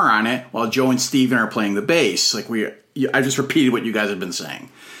guitar on it while Joe and Steven are playing the bass. I just repeated what you guys have been saying.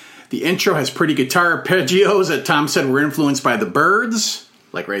 The intro has pretty guitar arpeggios that Tom said were influenced by the Byrds,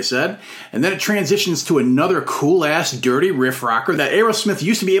 like Ray said, and then it transitions to another cool-ass, dirty riff rocker that Aerosmith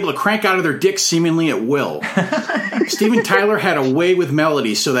used to be able to crank out of their dicks seemingly at will. Steven Tyler had a way with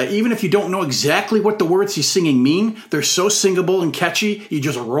melodies so that even if you don't know exactly what the words he's singing mean, they're so singable and catchy, you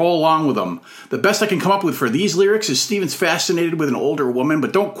just roll along with them. The best I can come up with for these lyrics is Steven's fascinated with an older woman,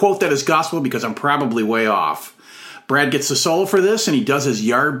 but don't quote that as gospel because I'm probably way off. Brad gets the solo for this, and he does his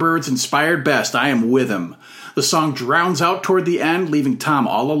Yardbirds-inspired best. I am with him. The song drowns out toward the end, leaving Tom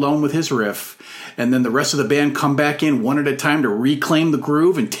all alone with his riff. And then the rest of the band come back in one at a time to reclaim the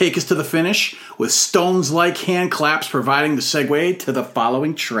groove and take us to the finish, with Stones-like hand claps providing the segue to the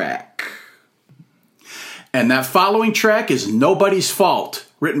following track. And that following track is Nobody's Fault,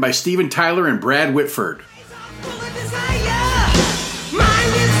 written by Steven Tyler and Brad Whitford.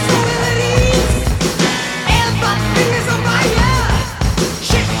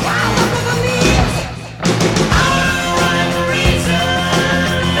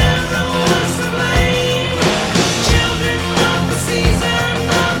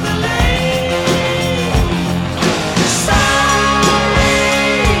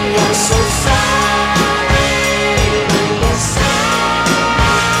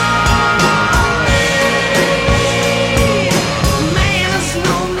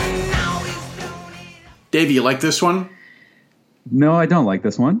 Dave, you like this one? No, I don't like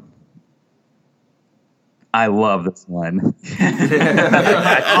this one. I love this one.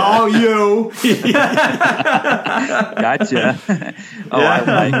 Oh, you. Gotcha.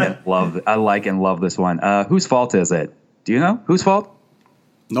 I like and love this one. Whose fault is it? Do you know? Whose fault?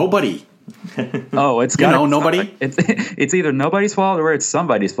 Nobody. Oh, it's got nobody. It's either nobody's fault or it's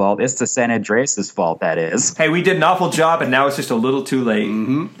somebody's fault. It's the San Andreas' fault, that is. Hey, we did an awful job, and now it's just a little too late.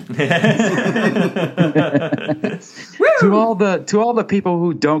 Mm-hmm. To all the people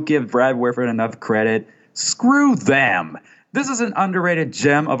who don't give Brad Whitford enough credit, screw them. This is an underrated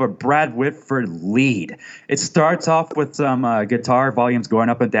gem of a Brad Whitford lead. It starts off with some guitar volumes going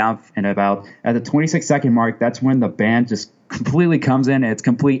up and down, and about at the 26-second mark, that's when the band just completely comes in, and it's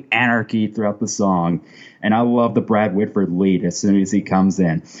complete anarchy throughout the song. And I love the Brad Whitford lead as soon as he comes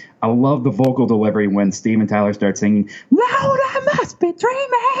in. I love the vocal delivery when Steven Tyler starts singing, "Lord, I must be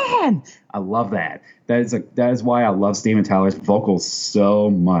dreaming." I love that. That is why I love Steven Tyler's vocals so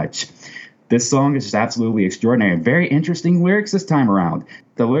much. This song is just absolutely extraordinary. Very interesting lyrics this time around.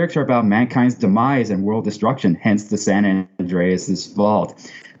 The lyrics are about mankind's demise and world destruction, hence the San Andreas' fault.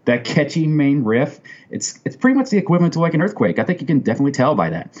 That catchy main riff, it's pretty much the equivalent to like an earthquake. I think you can definitely tell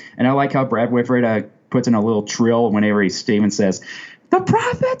by that. And I like how Brad Whitford puts in a little trill whenever Steven says, "The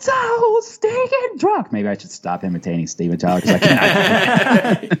prophet's old, stinking drunk." Maybe I should stop imitating Steven Tyler because I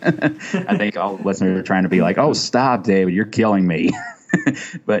cannot. I think all listeners are trying to be like, "Oh, stop, David, you're killing me."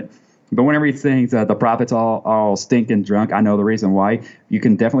 But But whenever he sings The Prophet's all stinking drunk, I know the reason why. You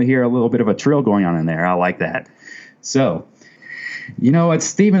can definitely hear a little bit of a trill going on in there. I like that. So, you know what?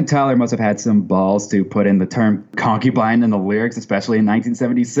 Steven Tyler must have had some balls to put in the term concubine in the lyrics, especially in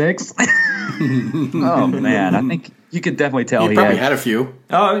 1976. Oh, man. I think you could definitely tell He probably had a few.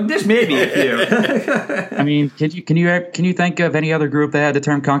 Oh, there's maybe a few. I mean, can you think of any other group that had the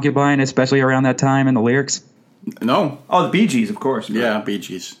term concubine, especially around that time in the lyrics? No. Oh, the Bee Gees, of course. Yeah, Bee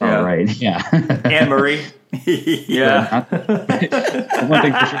Gees. Yeah. Oh, right. Yeah. Anne Marie. Yeah. One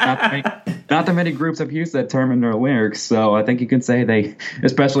thing for sure, not that many groups have used that term in their lyrics, so I think you can say they,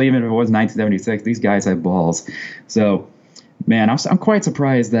 especially even if it was 1976, these guys had balls. So, man, I'm quite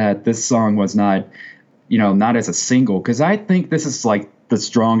surprised that this song was not as a single, because I think this is like the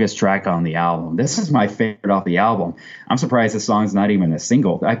strongest track on the album. This is my favorite off the album. I'm surprised this song's not even a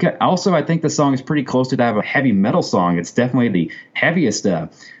single. I think the song is pretty close to that of a heavy metal song. It's definitely the heaviest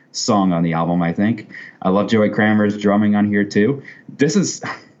song on the album, I think. I love Joey Kramer's drumming on here too. This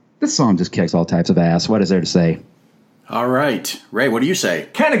song just kicks all types of ass. What is there to say? All right. Ray, what do you say?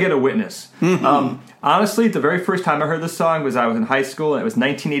 Can I get a witness? Honestly, the very first time I heard this song was I was in high school, and it was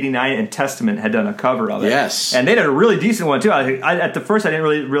 1989, and Testament had done a cover of it. Yes. And they did a really decent one, too. At the first, I didn't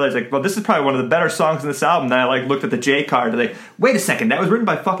really realize, well, this is probably one of the better songs in this album. Then I, looked at the J card, and wait a second, that was written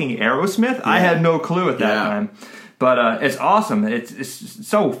by fucking Aerosmith? Yeah. I had no clue at that time. But it's awesome. It's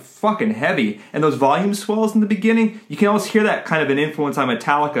so fucking heavy. And those volume swells in the beginning, you can almost hear that kind of an influence on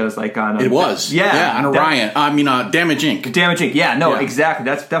Metallica's, on... It was. Yeah. On Orion. Damage Inc. Damage Inc. Yeah, no, exactly.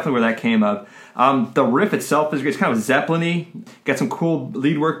 That's definitely where that came up. The riff itself is kind of Zeppelin-y. Got some cool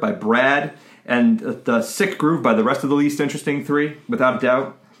lead work by Brad. And the sick groove by the rest of the least interesting three, without a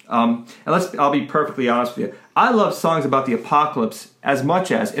doubt. And I'll be perfectly honest with you. I love songs about the apocalypse as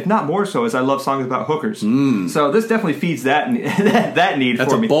much as, if not more so, as I love songs about hookers. So this definitely feeds that need That's for me.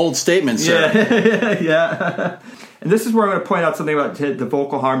 That's a bold statement, sir. Yeah. And this is where I'm going to point out something about the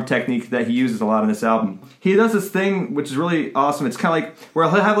vocal harm technique that he uses a lot on this album. He does this thing which is really awesome. It's kind of like where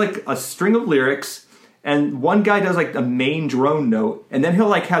he'll have a string of lyrics, and one guy does a main drone note, and then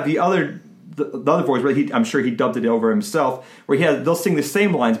he'll have the other voice where I'm sure he dubbed it over himself, where they'll sing the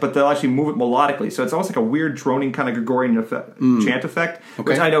same lines, but they'll actually move it melodically. So it's almost like a weird droning kind of Gregorian chant effect,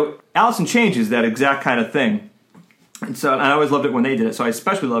 which I know Alice in Chains is that exact kind of thing. And so I always loved it when they did it, so I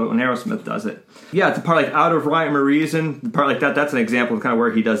especially love it when Aerosmith does it. Yeah, it's a part Out of Rhyme or Reason, the part like that, that's an example of kind of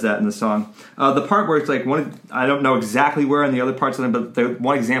where he does that in the song. The part where it's I don't know exactly where in the other parts of it, but the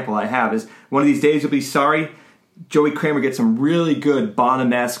one example I have is, one of these days you'll be sorry. Joey Kramer gets some really good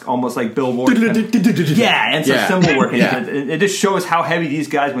Bonham-esque, almost like Bill Ward. And some cymbal work. It just shows how heavy these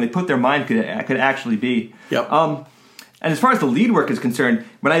guys, when they put their mind, could actually be. Yep. And as far as the lead work is concerned,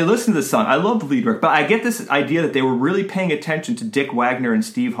 when I listen to this song, I love the lead work, but I get this idea that they were really paying attention to Dick Wagner and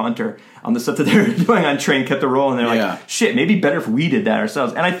Steve Hunter on the stuff that they were doing on Train Kept a Rolling. They're like, shit, maybe better if we did that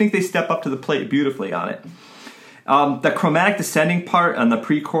ourselves. And I think they step up to the plate beautifully on it. The chromatic descending part on the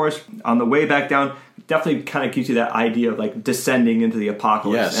pre-chorus on the way back down definitely kind of gives you that idea of descending into the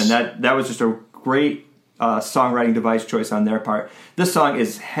apocalypse. Yes. And that was just a great songwriting device choice on their part. This song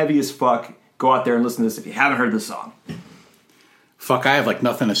is heavy as fuck. Go out there and listen to this if you haven't heard this song. Fuck, I have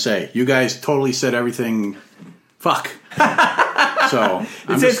nothing to say. You guys totally said everything. Fuck. So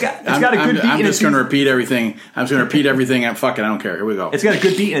it's got a good beat. I'm just going to repeat everything. I'm just going to repeat everything. And fuck it, I don't care. Here we go. It's got a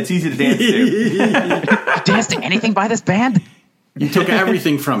good beat and it's easy to dance to. Dance to anything by this band? You took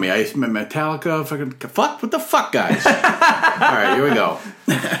everything from me. Metallica, fuck, what the fuck, guys? All right, here we go.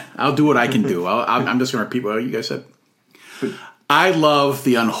 I'll do what I can do. I'm just going to repeat what you guys said. I love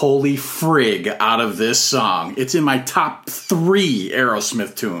the unholy frig out of this song. It's in my top 3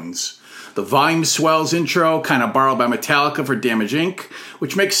 Aerosmith tunes. The volume swells intro, kind of borrowed by Metallica for Damage Inc.,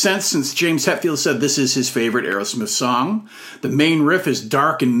 which makes sense since James Hetfield said this is his favorite Aerosmith song. The main riff is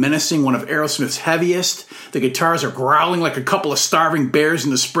dark and menacing, one of Aerosmith's heaviest. The guitars are growling like a couple of starving bears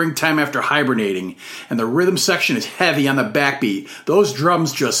in the springtime after hibernating. And the rhythm section is heavy on the backbeat. Those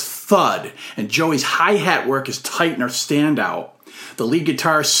drums just thud, and Joey's hi-hat work is tight and a standout. The lead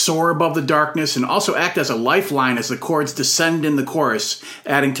guitars soar above the darkness and also act as a lifeline as the chords descend in the chorus,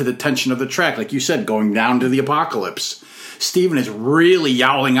 adding to the tension of the track, like you said, going down to the apocalypse. Steven is really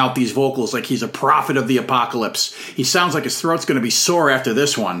yowling out these vocals like he's a prophet of the apocalypse. He sounds like his throat's going to be sore after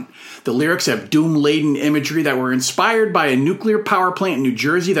this one. The lyrics have doom-laden imagery that were inspired by a nuclear power plant in New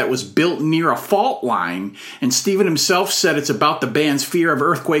Jersey that was built near a fault line, and Steven himself said it's about the band's fear of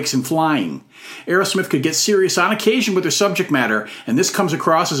earthquakes and flying. Aerosmith could get serious on occasion with their subject matter, and this comes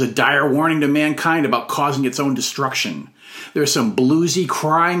across as a dire warning to mankind about causing its own destruction. There's some bluesy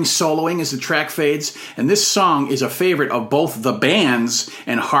crying soloing as the track fades, and this song is a favorite of both the bands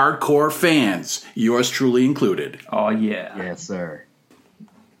and hardcore fans, yours truly included. Oh, yeah. Yes, sir.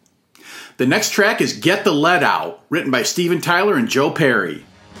 The next track is Get the Lead Out, written by Steven Tyler and Joe Perry.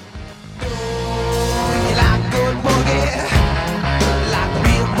 Like good boogie, like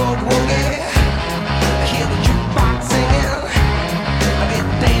real boogie. Hear the jukebox singing, I get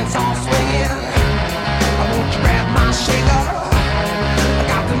the dance all swinging. I want you grab my shaker, I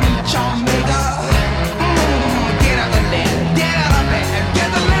got to meet your maker. Get out the lead, get out of bed, get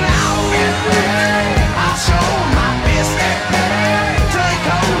the lead out. I'll show my best, take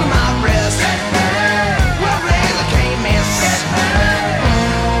hold of my wrist. Well, really can't miss.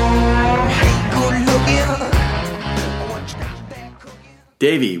 Hey, good looking. What you got there cooking?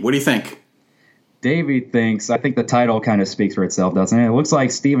 Davey, what do you think? Davey thinks, I think the title kind of speaks for itself, doesn't it? It looks like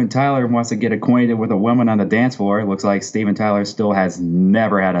Steven Tyler wants to get acquainted with a woman on the dance floor. It looks like Steven Tyler still has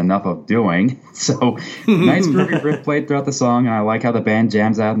never had enough of doing. So, nice groovy riff played throughout the song, and I like how the band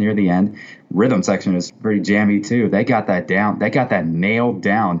jams out near the end. Rhythm section is pretty jammy, too. They got that down. They got that nailed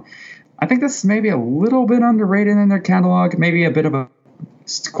down. I think this is maybe a little bit underrated in their catalog, maybe a bit of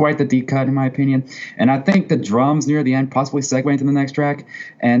it's quite the deep cut in my opinion, and I think the drums near the end possibly segue into the next track,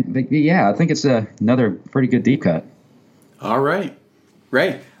 but yeah, I think it's another pretty good deep cut. All right.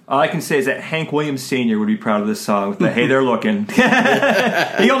 Ray. All I can say is that Hank Williams Sr. would be proud of this song with the "Hey There Looking."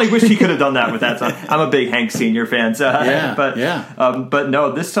 He only wished he could have done that with that song. I'm a big Hank Sr. fan, so but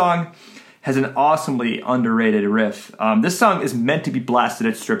no, this song has an awesomely underrated riff. This song is meant to be blasted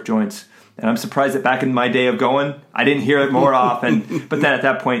at strip joints. And I'm surprised that back in my day of going, I didn't hear it more often. But then at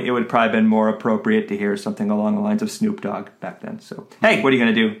that point, it would probably have been more appropriate to hear something along the lines of Snoop Dogg back then. So, hey, what are you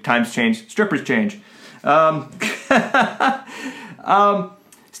going to do? Times change. Strippers change.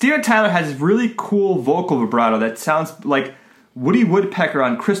 Steven Tyler has really cool vocal vibrato that sounds like Woody Woodpecker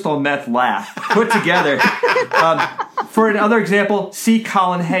on crystal meth laugh put together. For another example, see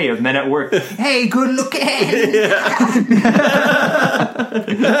Colin Hay of Men at Work. Hey, good looking.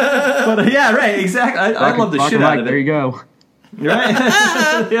 But yeah, right, exactly. I love the shit out of it. There you go. Right?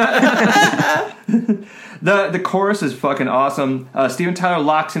 Yeah. The chorus is fucking awesome. Steven Tyler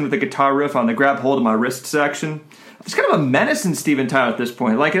locks in with the guitar riff on the grab hold of my wrist section. It's kind of a menace in Steven Tyler at this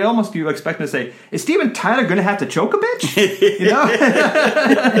point. Like, it almost you expect him to say, is Steven Tyler going to have to choke a bitch? You know?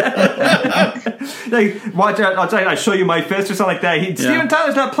 Like, watch out, I'll show you my fist or something like that. Steven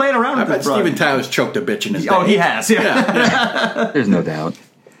Tyler's not playing around with this, bro. Steven Tyler's choked a bitch in his day. Oh, he has. Yeah. There's no doubt.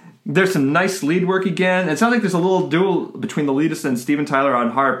 There's some nice lead work again. It sounds like there's a little duel between the leadist and Steven Tyler on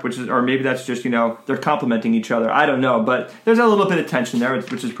harp, or maybe that's just, they're complimenting each other. I don't know, but there's a little bit of tension there,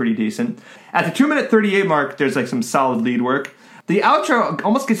 which is pretty decent. At the 2-minute 38 mark, there's like some solid lead work. The outro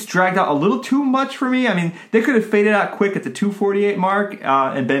almost gets dragged out a little too much for me. I mean, they could have faded out quick at the 2:48 mark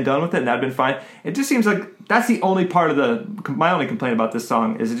and been done with it, and that'd been fine. It just seems like that's the only part of my only complaint about this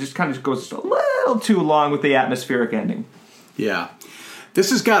song is it just kind of goes a little too long with the atmospheric ending. Yeah.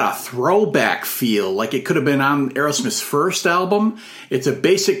 This has got a throwback feel, like it could have been on Aerosmith's first album. It's a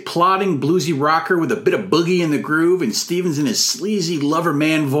basic, plodding, bluesy rocker with a bit of boogie in the groove, and Steven's in his sleazy lover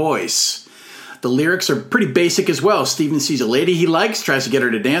man voice. The lyrics are pretty basic as well. Steven sees a lady he likes, tries to get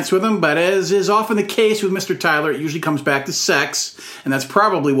her to dance with him, but as is often the case with Mr. Tyler, it usually comes back to sex, and that's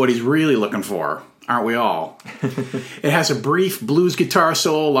probably what he's really looking for. Aren't we all? It has a brief blues guitar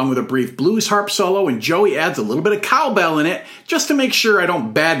solo along with a brief blues harp solo, and Joey adds a little bit of cowbell in it just to make sure I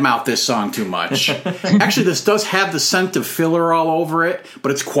don't badmouth this song too much. Actually, this does have the scent of filler all over it,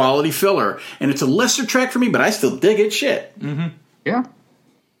 but it's quality filler. And it's a lesser track for me, but I still dig it. Shit. Mm-hmm. Yeah.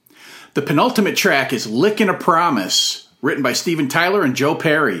 The penultimate track is Lickin' a Promise, written by Steven Tyler and Joe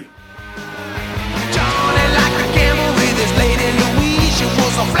Perry. Johnny like a camel with his lady Louise. She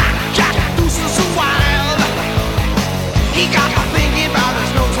was a black cat, loose and so wild. He got to thinking about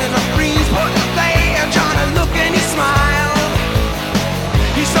his nose and the breeze. Put it there, Johnny looked and he smiled.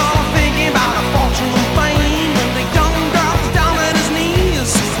 He started thinking about a fortune and fame, and the young girl was down at his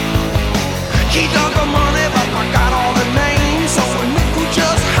knees. He dug the money, but forgot all the names, so Nick could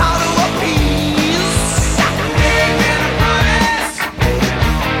just how to appease. Making a promise.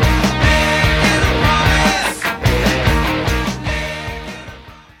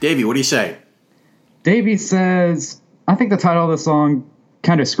 Davey, what do you say? Davey says, I think the title of the song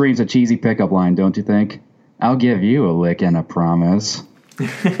kind of screams a cheesy pickup line, don't you think? I'll give you a lick and a promise.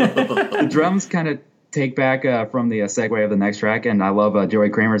 The drums kind of take back from the segue of the next track, and I love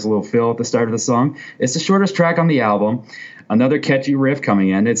Joey Kramer's little fill at the start of the song. It's the shortest track on the album. Another catchy riff coming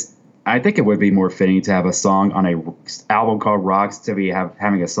in. It's I think it would be more fitting to have a song on a album called Rocks to be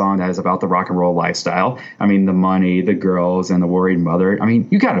having a song that is about the rock and roll lifestyle. I mean, the money, the girls, and the worried mother. I mean,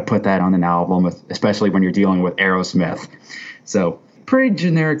 you got to put that on an album, especially when you're dealing with Aerosmith. So pretty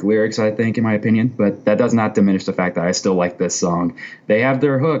generic lyrics, I think, in my opinion, but that does not diminish the fact that I still like this song. They have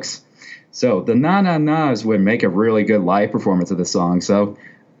their hooks. So the na-na-nas would make a really good live performance of the song. So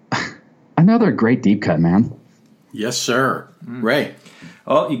another great deep cut, man. Yes, sir. Ray.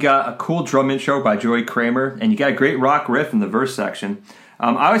 Well, you got a cool drum intro by Joey Kramer, and you got a great rock riff in the verse section.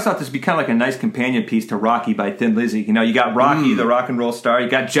 I always thought this would be kind of like a nice companion piece to Rocky by Thin Lizzy. You know, you got Rocky, the rock and roll star. You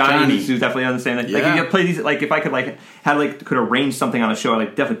got Johnny. Who's definitely on the same. Like, Yeah. you could play these. Like, if I could arrange something on a show,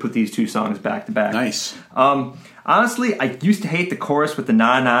 I'd definitely put these two songs back to back. Nice. Honestly, I used to hate the chorus with the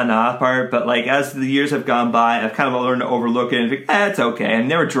na-na-na part, but like as the years have gone by, I've kind of learned to overlook it and think, it's okay. I'm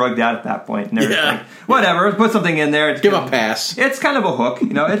never drugged out at that point. Never Yeah. like, whatever, put something in there. Give a pass. It's kind of a hook,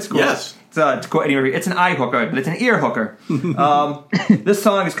 you know. It's cool. Yes. It's an eye hooker, but it's an ear hooker. This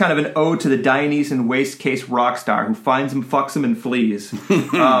song is kind of an ode to the Dionysian waist case rock star who finds him, fucks him, and flees.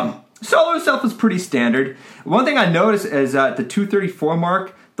 Solo itself is pretty standard. One thing I noticed is at the 2:34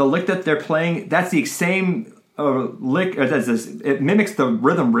 mark, the lick that they're playing, that's the same lick. It mimics the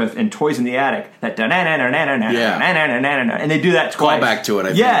rhythm riff in Toys in the Attic. That and they do that twice. Call back to it, I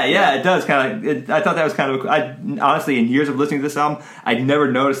think. Yeah, it does kind of. I thought that was kind of. Honestly, in years of listening to this album, I'd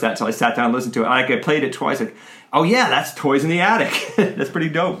never noticed that until I sat down and listened to it. I played it twice. Like, oh yeah, that's Toys in the Attic. That's pretty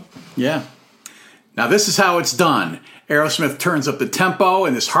dope. Yeah. Now this is how it's done. Aerosmith turns up the tempo,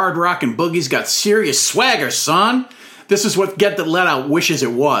 and this hard rock and boogie's got serious swagger, son. This is what Get the Let Out wishes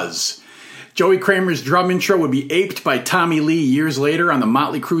it was. Joey Kramer's drum intro would be aped by Tommy Lee years later on the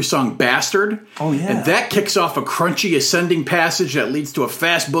Motley Crue song Bastard. Oh, yeah. And that kicks off a crunchy ascending passage that leads to a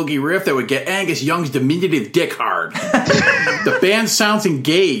fast boogie riff that would get Angus Young's diminutive dick hard. The band sounds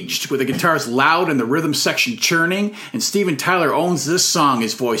engaged, with the guitars loud and the rhythm section churning, and Steven Tyler owns this song.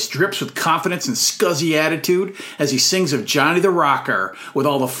 His voice drips with confidence and scuzzy attitude as he sings of Johnny the Rocker, with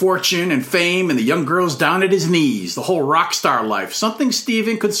all the fortune and fame and the young girls down at his knees, the whole rock star life, something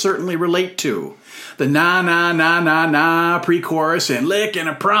Steven could certainly relate to. The na-na-na-na-na pre-chorus and lick and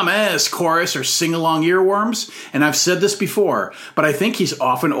a promise chorus are sing-along earworms, and I've said this before, but I think he's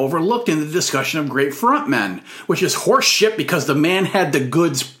often overlooked in the discussion of great frontmen, which is horse shit because the man had the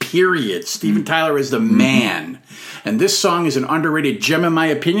goods, period. Steven Tyler is the man. And this song is an underrated gem in my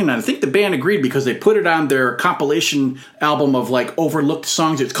opinion, and I think the band agreed because they put it on their compilation album of like overlooked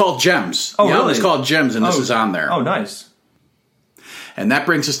songs. It's called Gems. Oh, really? It's called Gems, and this is on there. Oh, nice. And that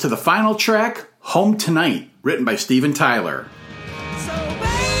brings us to the final track, Home Tonight, written by Steven Tyler. So baby,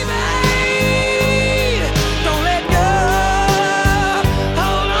 don't let go.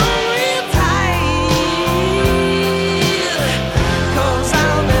 Hold on real tight, 'cause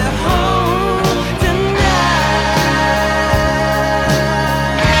I'll be home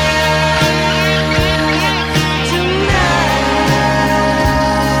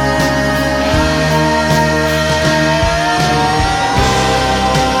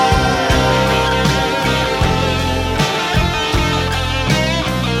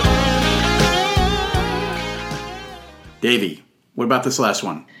Davey, what about this last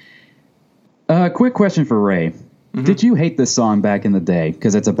one? Quick question for Ray. Did you hate this song back in the day?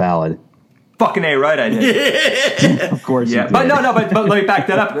 Because it's a ballad. Fucking A, right? I did. Of course you Yeah, did. but let me back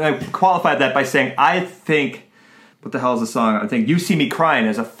that up. I qualified that by saying I think, what the hell is the song? I think "You See Me Crying"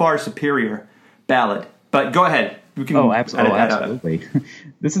 is a far superior ballad. But go ahead. You can absolutely.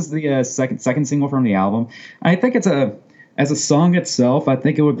 This is the second single from the album. I think as a song itself, I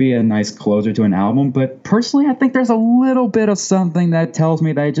think it would be a nice closer to an album. But personally, I think there's a little bit of something that tells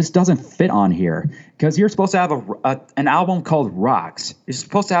me that it just doesn't fit on here. Because you're supposed to have an album called Rocks. You're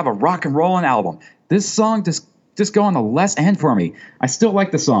supposed to have a rock and rollin' album. This song just go on the less end for me. I still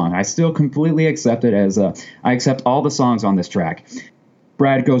like the song. I still completely accept it as I accept all the songs on this track.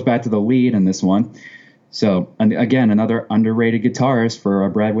 Brad goes back to the lead in this one. So, and again, another underrated guitarist for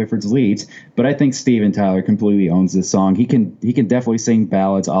Brad Whitford's leads. But I think Steven Tyler completely owns this song. He can definitely sing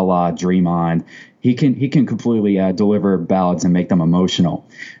ballads a la Dream On. He can completely deliver ballads and make them emotional.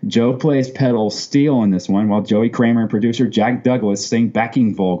 Joe plays pedal steel in this one, while Joey Kramer and producer Jack Douglas sing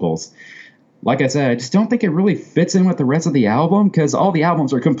backing vocals. Like I said, I just don't think it really fits in with the rest of the album because all the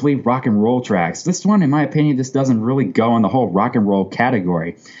albums are complete rock and roll tracks. This one, in my opinion, just doesn't really go in the whole rock and roll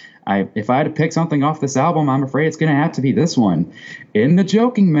category. If I had to pick something off this album, I'm afraid it's going to have to be this one. In the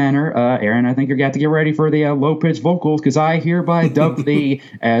joking manner, Aaron, I think you're going to have to get ready for the low-pitched vocals because I hereby dub thee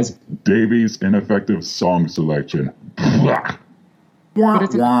as Davey's ineffective song selection. but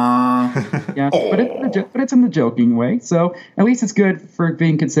it's but it's in the joking way. So at least it's good for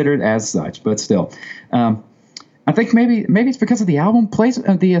being considered as such. But still, I think maybe it's because of the album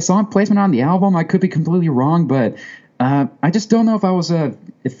the song placement on the album. I could be completely wrong, but I just don't know if I was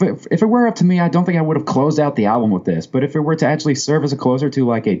if it were up to me, I don't think I would have closed out the album with this. But if it were to actually serve as a closer to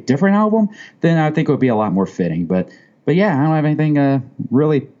like a different album, then I think it would be a lot more fitting. But yeah, I don't have anything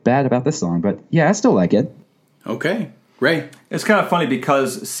really bad about this song. But yeah, I still like it. Okay, Ray. It's kind of funny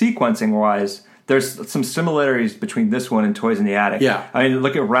because sequencing wise, there's some similarities between this one and Toys in the Attic. Yeah. I mean,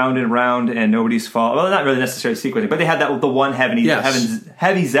 look at Round and Round and Nobody's Fault. Well, not really necessarily sequencing, but they had the one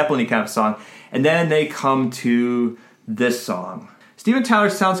heavy Zeppelin-y kind of song. And then they come to this song. Steven Tyler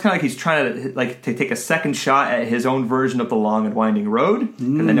sounds kind of like he's trying to take a second shot at his own version of The Long and Winding Road.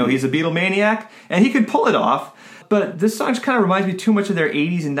 Because I know he's a Beatlemaniac, and he could pull it off. But this song just kind of reminds me too much of their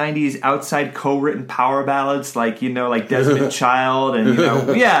 80s and 90s outside co-written power ballads, like Desmond Child, and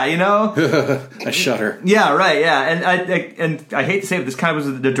I shudder. Yeah, right, yeah, and I hate to say it, but this kind of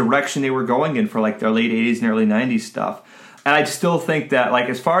was the direction they were going in for like their late 80s and early 90s stuff. And I still think that, like,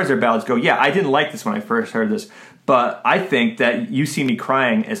 as far as their ballads go, yeah, I didn't like this when I first heard this, but I think that You See Me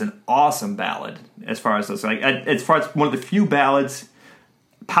Crying is an awesome ballad. As far as this, as one of the few ballads,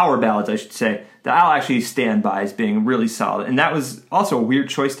 power ballads, I should say, that I'll actually stand by as being really solid. And that was also a weird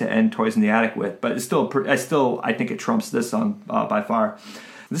choice to end Toys in the Attic with, but I think it trumps this song by far.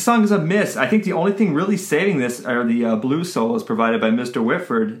 This song is a miss. I think the only thing really saving this are the blues solos provided by Mr.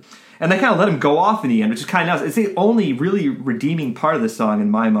 Whitford. And they kind of let him go off in the end, which is kind of nice. It's the only really redeeming part of the song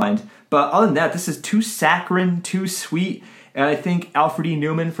in my mind. But other than that, this is too saccharine, too sweet. And I think Alfred E.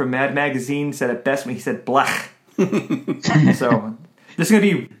 Newman from Mad Magazine said it best when he said blech. So this is going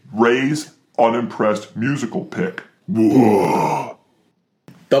to be Ray's unimpressed musical pick. Whoa.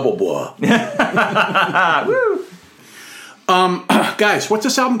 Double blah. Woo. Guys, what's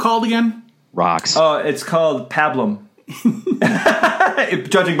this album called again? Rocks. Oh, it's called Pablum.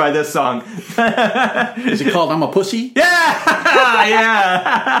 Judging by this song. Is it called I'm a Pussy? Yeah!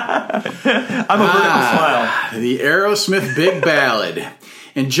 Yeah! I'm a vertical smile. The Aerosmith Big Ballad.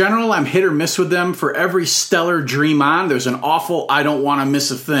 In general, I'm hit or miss with them. For every stellar Dream On, there's an awful I don't want to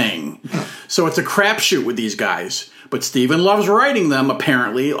miss a thing. So it's a crapshoot with these guys. But Steven loves writing them,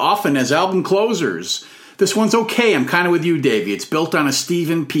 apparently, often as album closers. This one's okay. I'm kind of with you, Davey. It's built on a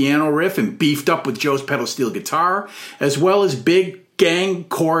Steven piano riff and beefed up with Joe's pedal steel guitar, as well as big gang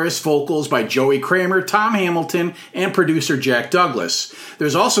chorus vocals by Joey Kramer, Tom Hamilton, and producer Jack Douglas.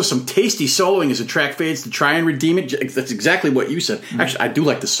 There's also some tasty soloing as the track fades to try and redeem it. That's exactly what you said. Actually, I do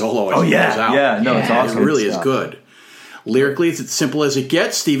like the solo as it goes out. Yeah, no, it's awesome. It really is good. Lyrically, it's as simple as it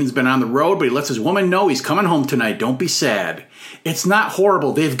gets. Steven's been on the road, but he lets his woman know he's coming home tonight. Don't be sad. It's not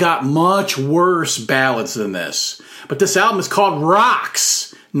horrible. They've got much worse ballads than this. But this album is called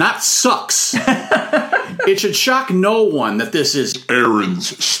Rocks, not Sucks. It should shock no one that this is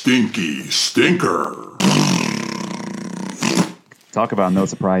Aaron's Stinky Stinker. Talk about no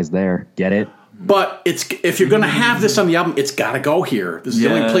surprise there. Get it? But if you're going to have this on the album, it's got to go here. This is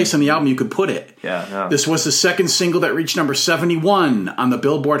the only place on the album you could put it. Yeah. This was the second single that reached number 71 on the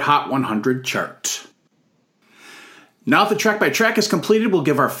Billboard Hot 100 chart. Now that the track by track is completed, we'll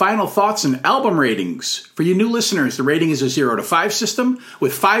give our final thoughts and album ratings. For you new listeners, the rating is a 0 to 5 system,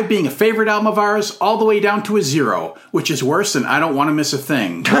 with 5 being a favorite album of ours, all the way down to a 0, which is worse than I Don't Want to Miss a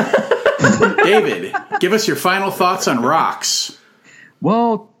Thing. David, give us your final thoughts on Rocks.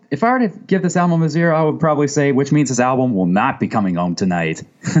 Well, if I were to give this album a 0, I would probably say, which means this album will not be coming home tonight.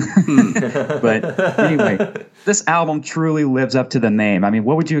 But anyway, this album truly lives up to the name. I mean,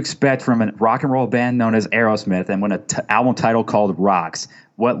 what would you expect from a rock and roll band known as Aerosmith? And when an album title called Rocks,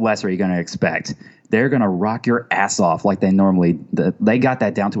 what less are you going to expect? They're going to rock your ass off like they normally do. They got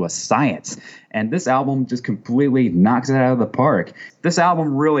that down to a science. And this album just completely knocks it out of the park. This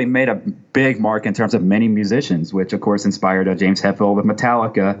album really made a big mark in terms of many musicians, which, of course, inspired James Hetfield of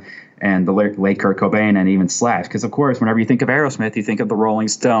Metallica and the late Kurt Cobain and even Slash. Because, of course, whenever you think of Aerosmith, you think of the Rolling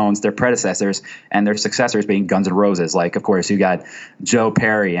Stones, their predecessors, and their successors being Guns N' Roses. Like, of course, you got Joe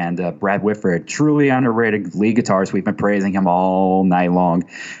Perry and Brad Whitford, truly underrated lead guitarists. We've been praising him all night long.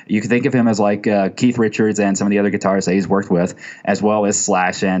 You can think of him as like Keith Richards and some of the other guitarists that he's worked with, as well as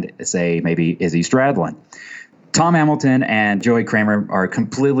Slash and, say, maybe Izzy Stradlin. Tom Hamilton and Joey Kramer are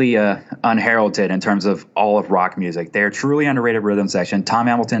completely unheralded in terms of all of rock music. They're truly underrated rhythm section. Tom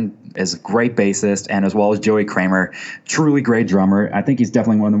Hamilton is a great bassist, and as well as Joey Kramer, truly great drummer. I think he's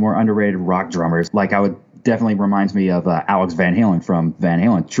definitely one of the more underrated rock drummers. Like, I would definitely reminds me of Alex Van Halen from Van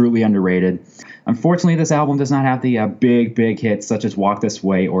Halen. Truly underrated. Unfortunately, this album does not have the big hits such as Walk This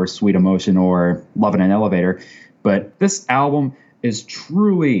Way or Sweet Emotion or Love in an Elevator. But this album is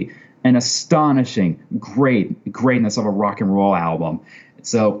truly an astonishing, greatness of a rock and roll album.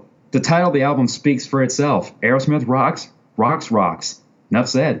 So the title of the album speaks for itself. Aerosmith rocks. Enough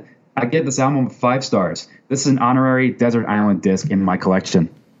said. I give this album 5 stars. This is an honorary Desert Island disc in my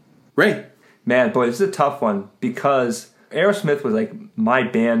collection. Ray. Man, boy, this is a tough one because Aerosmith was like my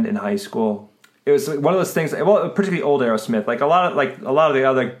band in high school. It was like one of those things. Well, particularly old Aerosmith. Like a lot of the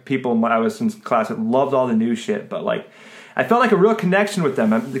other people I was in class that loved all the new shit, but like I felt like a real connection with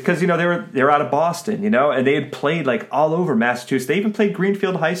them because they were out of Boston, and they had played like all over Massachusetts. They even played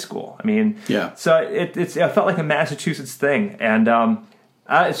Greenfield High School. I mean, yeah. So it felt like a Massachusetts thing, and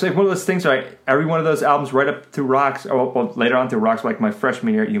it's like one of those things where every one of those albums right up through Rocks, or later on through Rocks, like my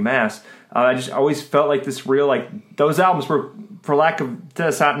freshman year at UMass, I just always felt like this real, like, those albums were, for lack of, to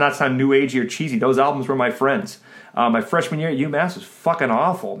not sound new agey or cheesy, those albums were my friends. My freshman year at UMass was fucking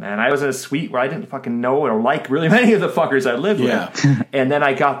awful, man. I was in a suite where I didn't fucking know or like really many of the fuckers I lived with. And then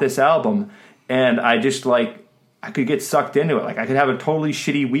I got this album, and I just, like, I could get sucked into it. Like, I could have a totally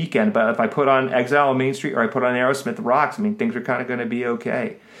shitty weekend, but if I put on Exile on Main Street or I put on Aerosmith Rocks, I mean, things are kind of going to be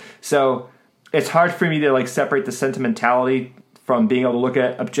okay. So it's hard for me to, like, separate the sentimentality from being able to look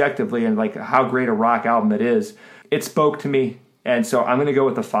at it objectively and, like, how great a rock album it is. It spoke to me, and so I'm going to go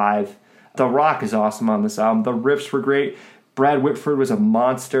with the 5. The rock is awesome on this album. The riffs were great. Brad Whitford was a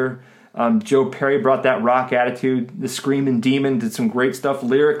monster. Joe Perry brought that rock attitude. The Screaming Demon did some great stuff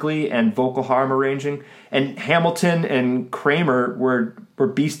lyrically and vocal harm arranging. And Hamilton and Kramer were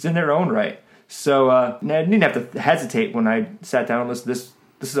beasts in their own right. So I didn't have to hesitate when I sat down and listened to this.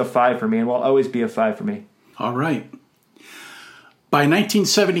 This is a 5 for me, and will always be a 5 for me. All right. By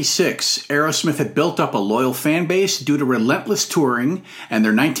 1976, Aerosmith had built up a loyal fan base due to relentless touring and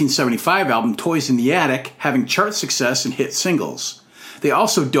their 1975 album Toys in the Attic having chart success and hit singles. They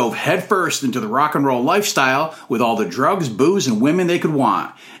also dove headfirst into the rock and roll lifestyle with all the drugs, booze, and women they could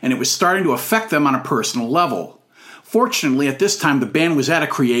want, and it was starting to affect them on a personal level. Fortunately, at this time, the band was at a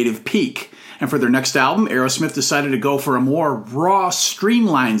creative peak, and for their next album, Aerosmith decided to go for a more raw,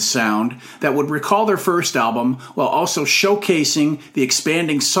 streamlined sound that would recall their first album while also showcasing the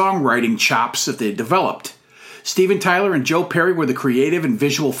expanding songwriting chops that they had developed. Steven Tyler and Joe Perry were the creative and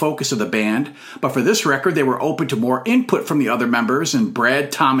visual focus of the band, but for this record they were open to more input from the other members, and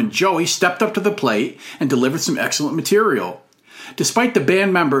Brad, Tom, and Joey stepped up to the plate and delivered some excellent material. Despite the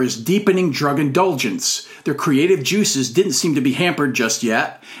band members' deepening drug indulgence, their creative juices didn't seem to be hampered just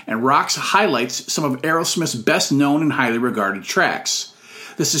yet, and Rocks highlights some of Aerosmith's best-known and highly regarded tracks.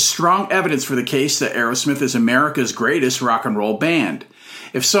 This is strong evidence for the case that Aerosmith is America's greatest rock and roll band.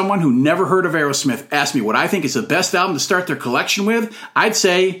 If someone who never heard of Aerosmith asked me what I think is the best album to start their collection with, I'd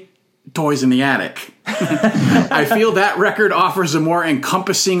say Toys in the Attic. I feel that record offers a more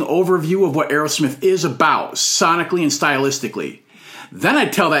encompassing overview of what Aerosmith is about, sonically and stylistically. Then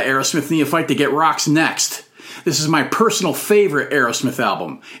I'd tell that Aerosmith neophyte to get Rocks next. This is my personal favorite Aerosmith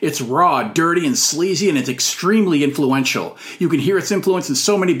album. It's raw, dirty, and sleazy, and it's extremely influential. You can hear its influence in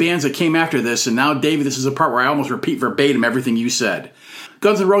so many bands that came after this, and now, Davey, this is a part where I almost repeat verbatim everything you said.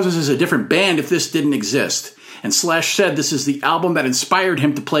 Guns N' Roses is a different band if this didn't exist. And Slash said this is the album that inspired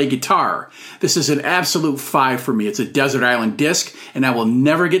him to play guitar. This is an absolute 5 for me. It's a Desert Island disc, and I will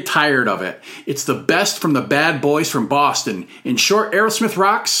never get tired of it. It's the best from the bad boys from Boston. In short, Aerosmith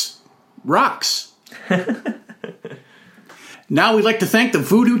rocks. Now we'd like to thank the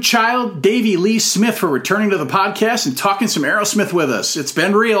Voodoo Child, Davey Lee Smith, for returning to the podcast and talking some Aerosmith with us. It's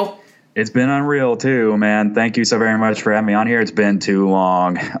been real. It's been unreal, too, man. Thank you so very much for having me on here. It's been too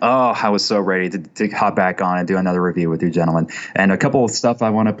long. Oh, I was so ready to hop back on and do another review with you, gentlemen. And a couple of stuff I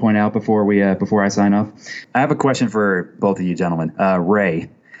want to point out before I sign off. I have a question for both of you, gentlemen. Ray,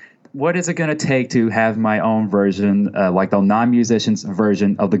 what is it going to take to have my own version, like the non-musicians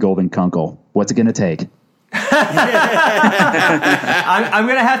version of the Golden Kunkel? What's it going to take? I'm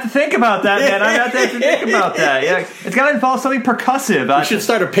going to have to think about that, man. I'm going to have to think about that. Yeah, it's got to involve something percussive. We should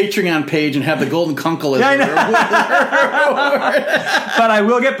start a Patreon page and have the Golden Kunkel as But I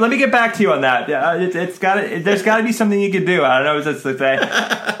will let me get back to you on that. Yeah, there's got to be something you could do. I don't know if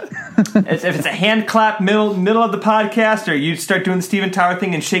it's a hand clap middle of the podcast, or you start doing the Steven Tyler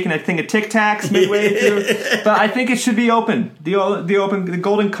thing and shaking a thing of Tic Tacs midway through. But I think it should be open. The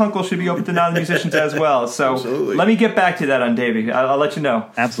Golden Kunkel should be open to non-musicians as well. So absolutely. Let me get back to that on Davey. I'll let you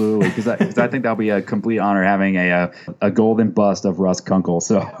know. Absolutely, because I think that'll be a complete honor having a golden bust of Russ Kunkel.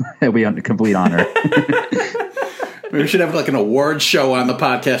 So it'll be a complete honor. Maybe we should have like an award show on the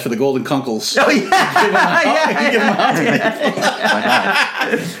podcast for the Golden Kunkels. Oh, yeah.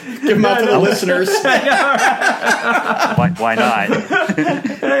 Give them out to the listeners. Why not?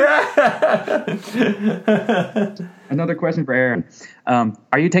 Another question for Aaron.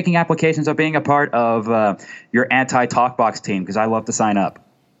 Are you taking applications of being a part of your anti-Talkbox team? Because I love to sign up.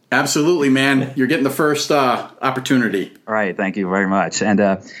 Absolutely, man. You're getting the first opportunity. All right. Thank you very much.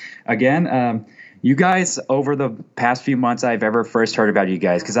 And again, you guys, over the past few months, I've ever first heard about you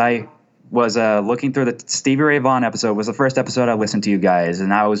guys because I was looking through the Stevie Ray Vaughan episode. Was the first episode I listened to you guys,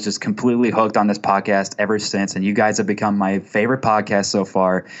 and I was just completely hooked on this podcast ever since. And you guys have become my favorite podcast so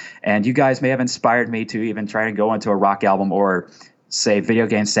far. And you guys may have inspired me to even try to go into a rock album or say video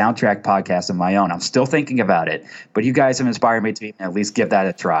game soundtrack podcast of my own. I'm still thinking about it, but you guys have inspired me to even at least give that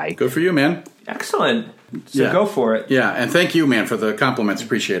a try. Good for you, man. Excellent. So go for it. Yeah, and thank you, man, for the compliments.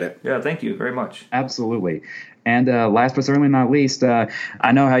 Appreciate it. Yeah, thank you very much. Absolutely. And last but certainly not least,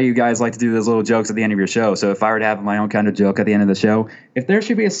 I know how you guys like to do those little jokes at the end of your show. So if I were to have my own kind of joke at the end of the show, if there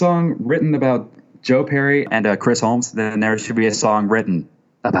should be a song written about Joe Perry and Chris Holmes, then there should be a song written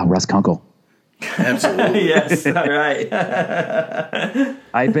about Russ Kunkel. Absolutely. Yes, all right.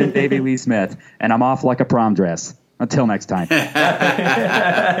 I've been Davey Lee Smith, and I'm off like a prom dress. Until next time. Very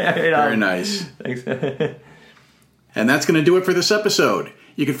nice. Thanks. And that's going to do it for this episode.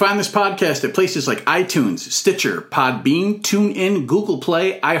 You can find this podcast at places like iTunes, Stitcher, Podbean, TuneIn, Google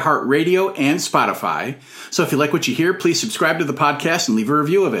Play, iHeartRadio, and Spotify. So if you like what you hear, please subscribe to the podcast and leave a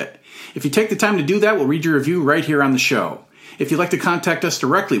review of it. If you take the time to do that, we'll read your review right here on the show. If you'd like to contact us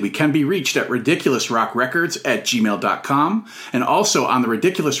directly, we can be reached at ridiculousrockrecords@gmail.com and also on the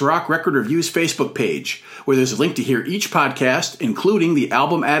Ridiculous Rock Record Reviews Facebook page, where there's a link to hear each podcast, including the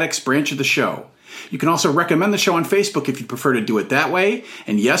Album Addicts branch of the show. You can also recommend the show on Facebook if you prefer to do it that way,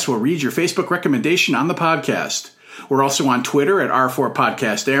 and yes, we'll read your Facebook recommendation on the podcast. We're also on Twitter at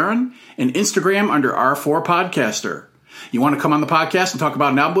R4PodcastAaron and Instagram under R4Podcaster. You want to come on the podcast and talk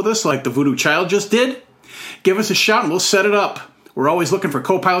about an album with us like the Voodoo Child just did? Give us a shout and we'll set it up. We're always looking for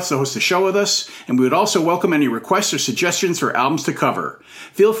co-pilots to host the show with us, and we would also welcome any requests or suggestions for albums to cover.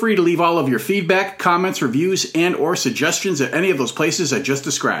 Feel free to leave all of your feedback, comments, reviews, and or suggestions at any of those places I just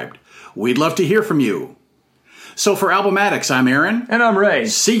described. We'd love to hear from you. So for Album Addicts, I'm Aaron. And I'm Ray.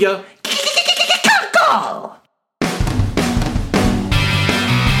 See ya.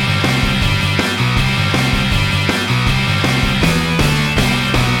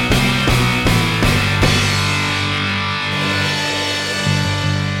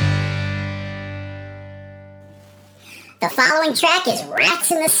 The following track is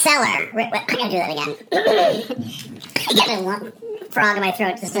Rats in the Cellar. I gotta do that again. I got a frog in my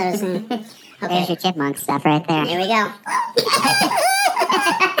throat. Just okay. There's your chipmunk stuff right there. Here we go.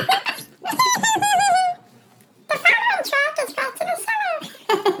 The following track is Rats in the Cellar.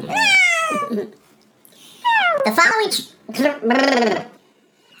 The following...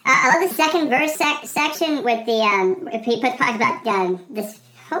 I love the second verse section with the... if he talks about this...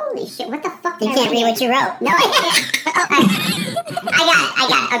 Holy shit, what the fuck? You can't read what you wrote. No, I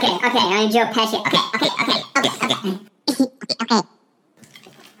got it. Okay. I'm Joe Pesci. Okay.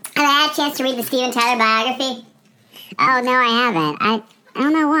 Have I had a chance to read the Steven Tyler biography? Oh, no, I haven't. I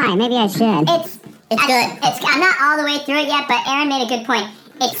don't know why. Maybe I should. It's good. I'm not all the way through it yet, but Aaron made a good point.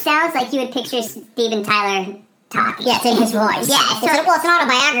 It sounds like you would picture Steven Tyler talking. Yeah, it's in his voice. Yeah, it's an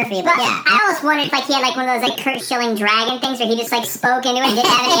autobiography, but yeah. I almost wondered if he had one of those Kurt Schilling dragon things where he just spoke into it and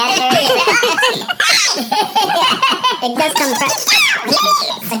didn't have any editor. It does come from...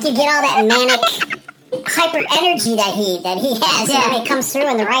 you get all that manic hyper energy that he has. Yeah. And it comes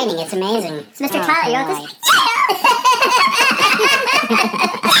through in the writing. It's amazing. So Mr. Tyler, you wrote this?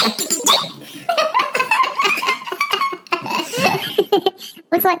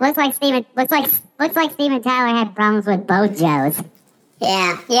 Looks like Steven Tyler had problems with both Joes.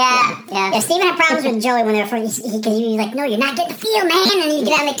 Yeah. Steven had problems with Joey when they were because he was like, no, you're not getting the feel, man. And you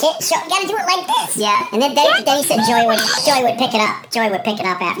get on the kit, so you gotta do it like this. Yeah. And then he said Joey would pick it up. Joey would pick it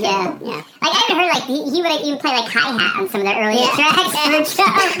up after. Yeah. I even heard he would even play hi-hat on some of their earlier tracks for Joe.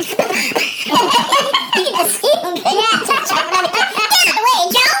 Get out of the way,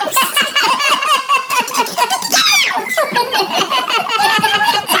 Joe!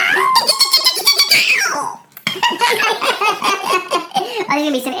 Oh, there's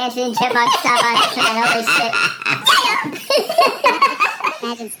gonna be some Anthony and Chipmunk stuff on this one. Holy shit.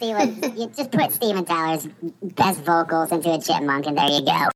 Imagine Steven. You just put Steven Tyler's best vocals into a chipmunk, and there you go.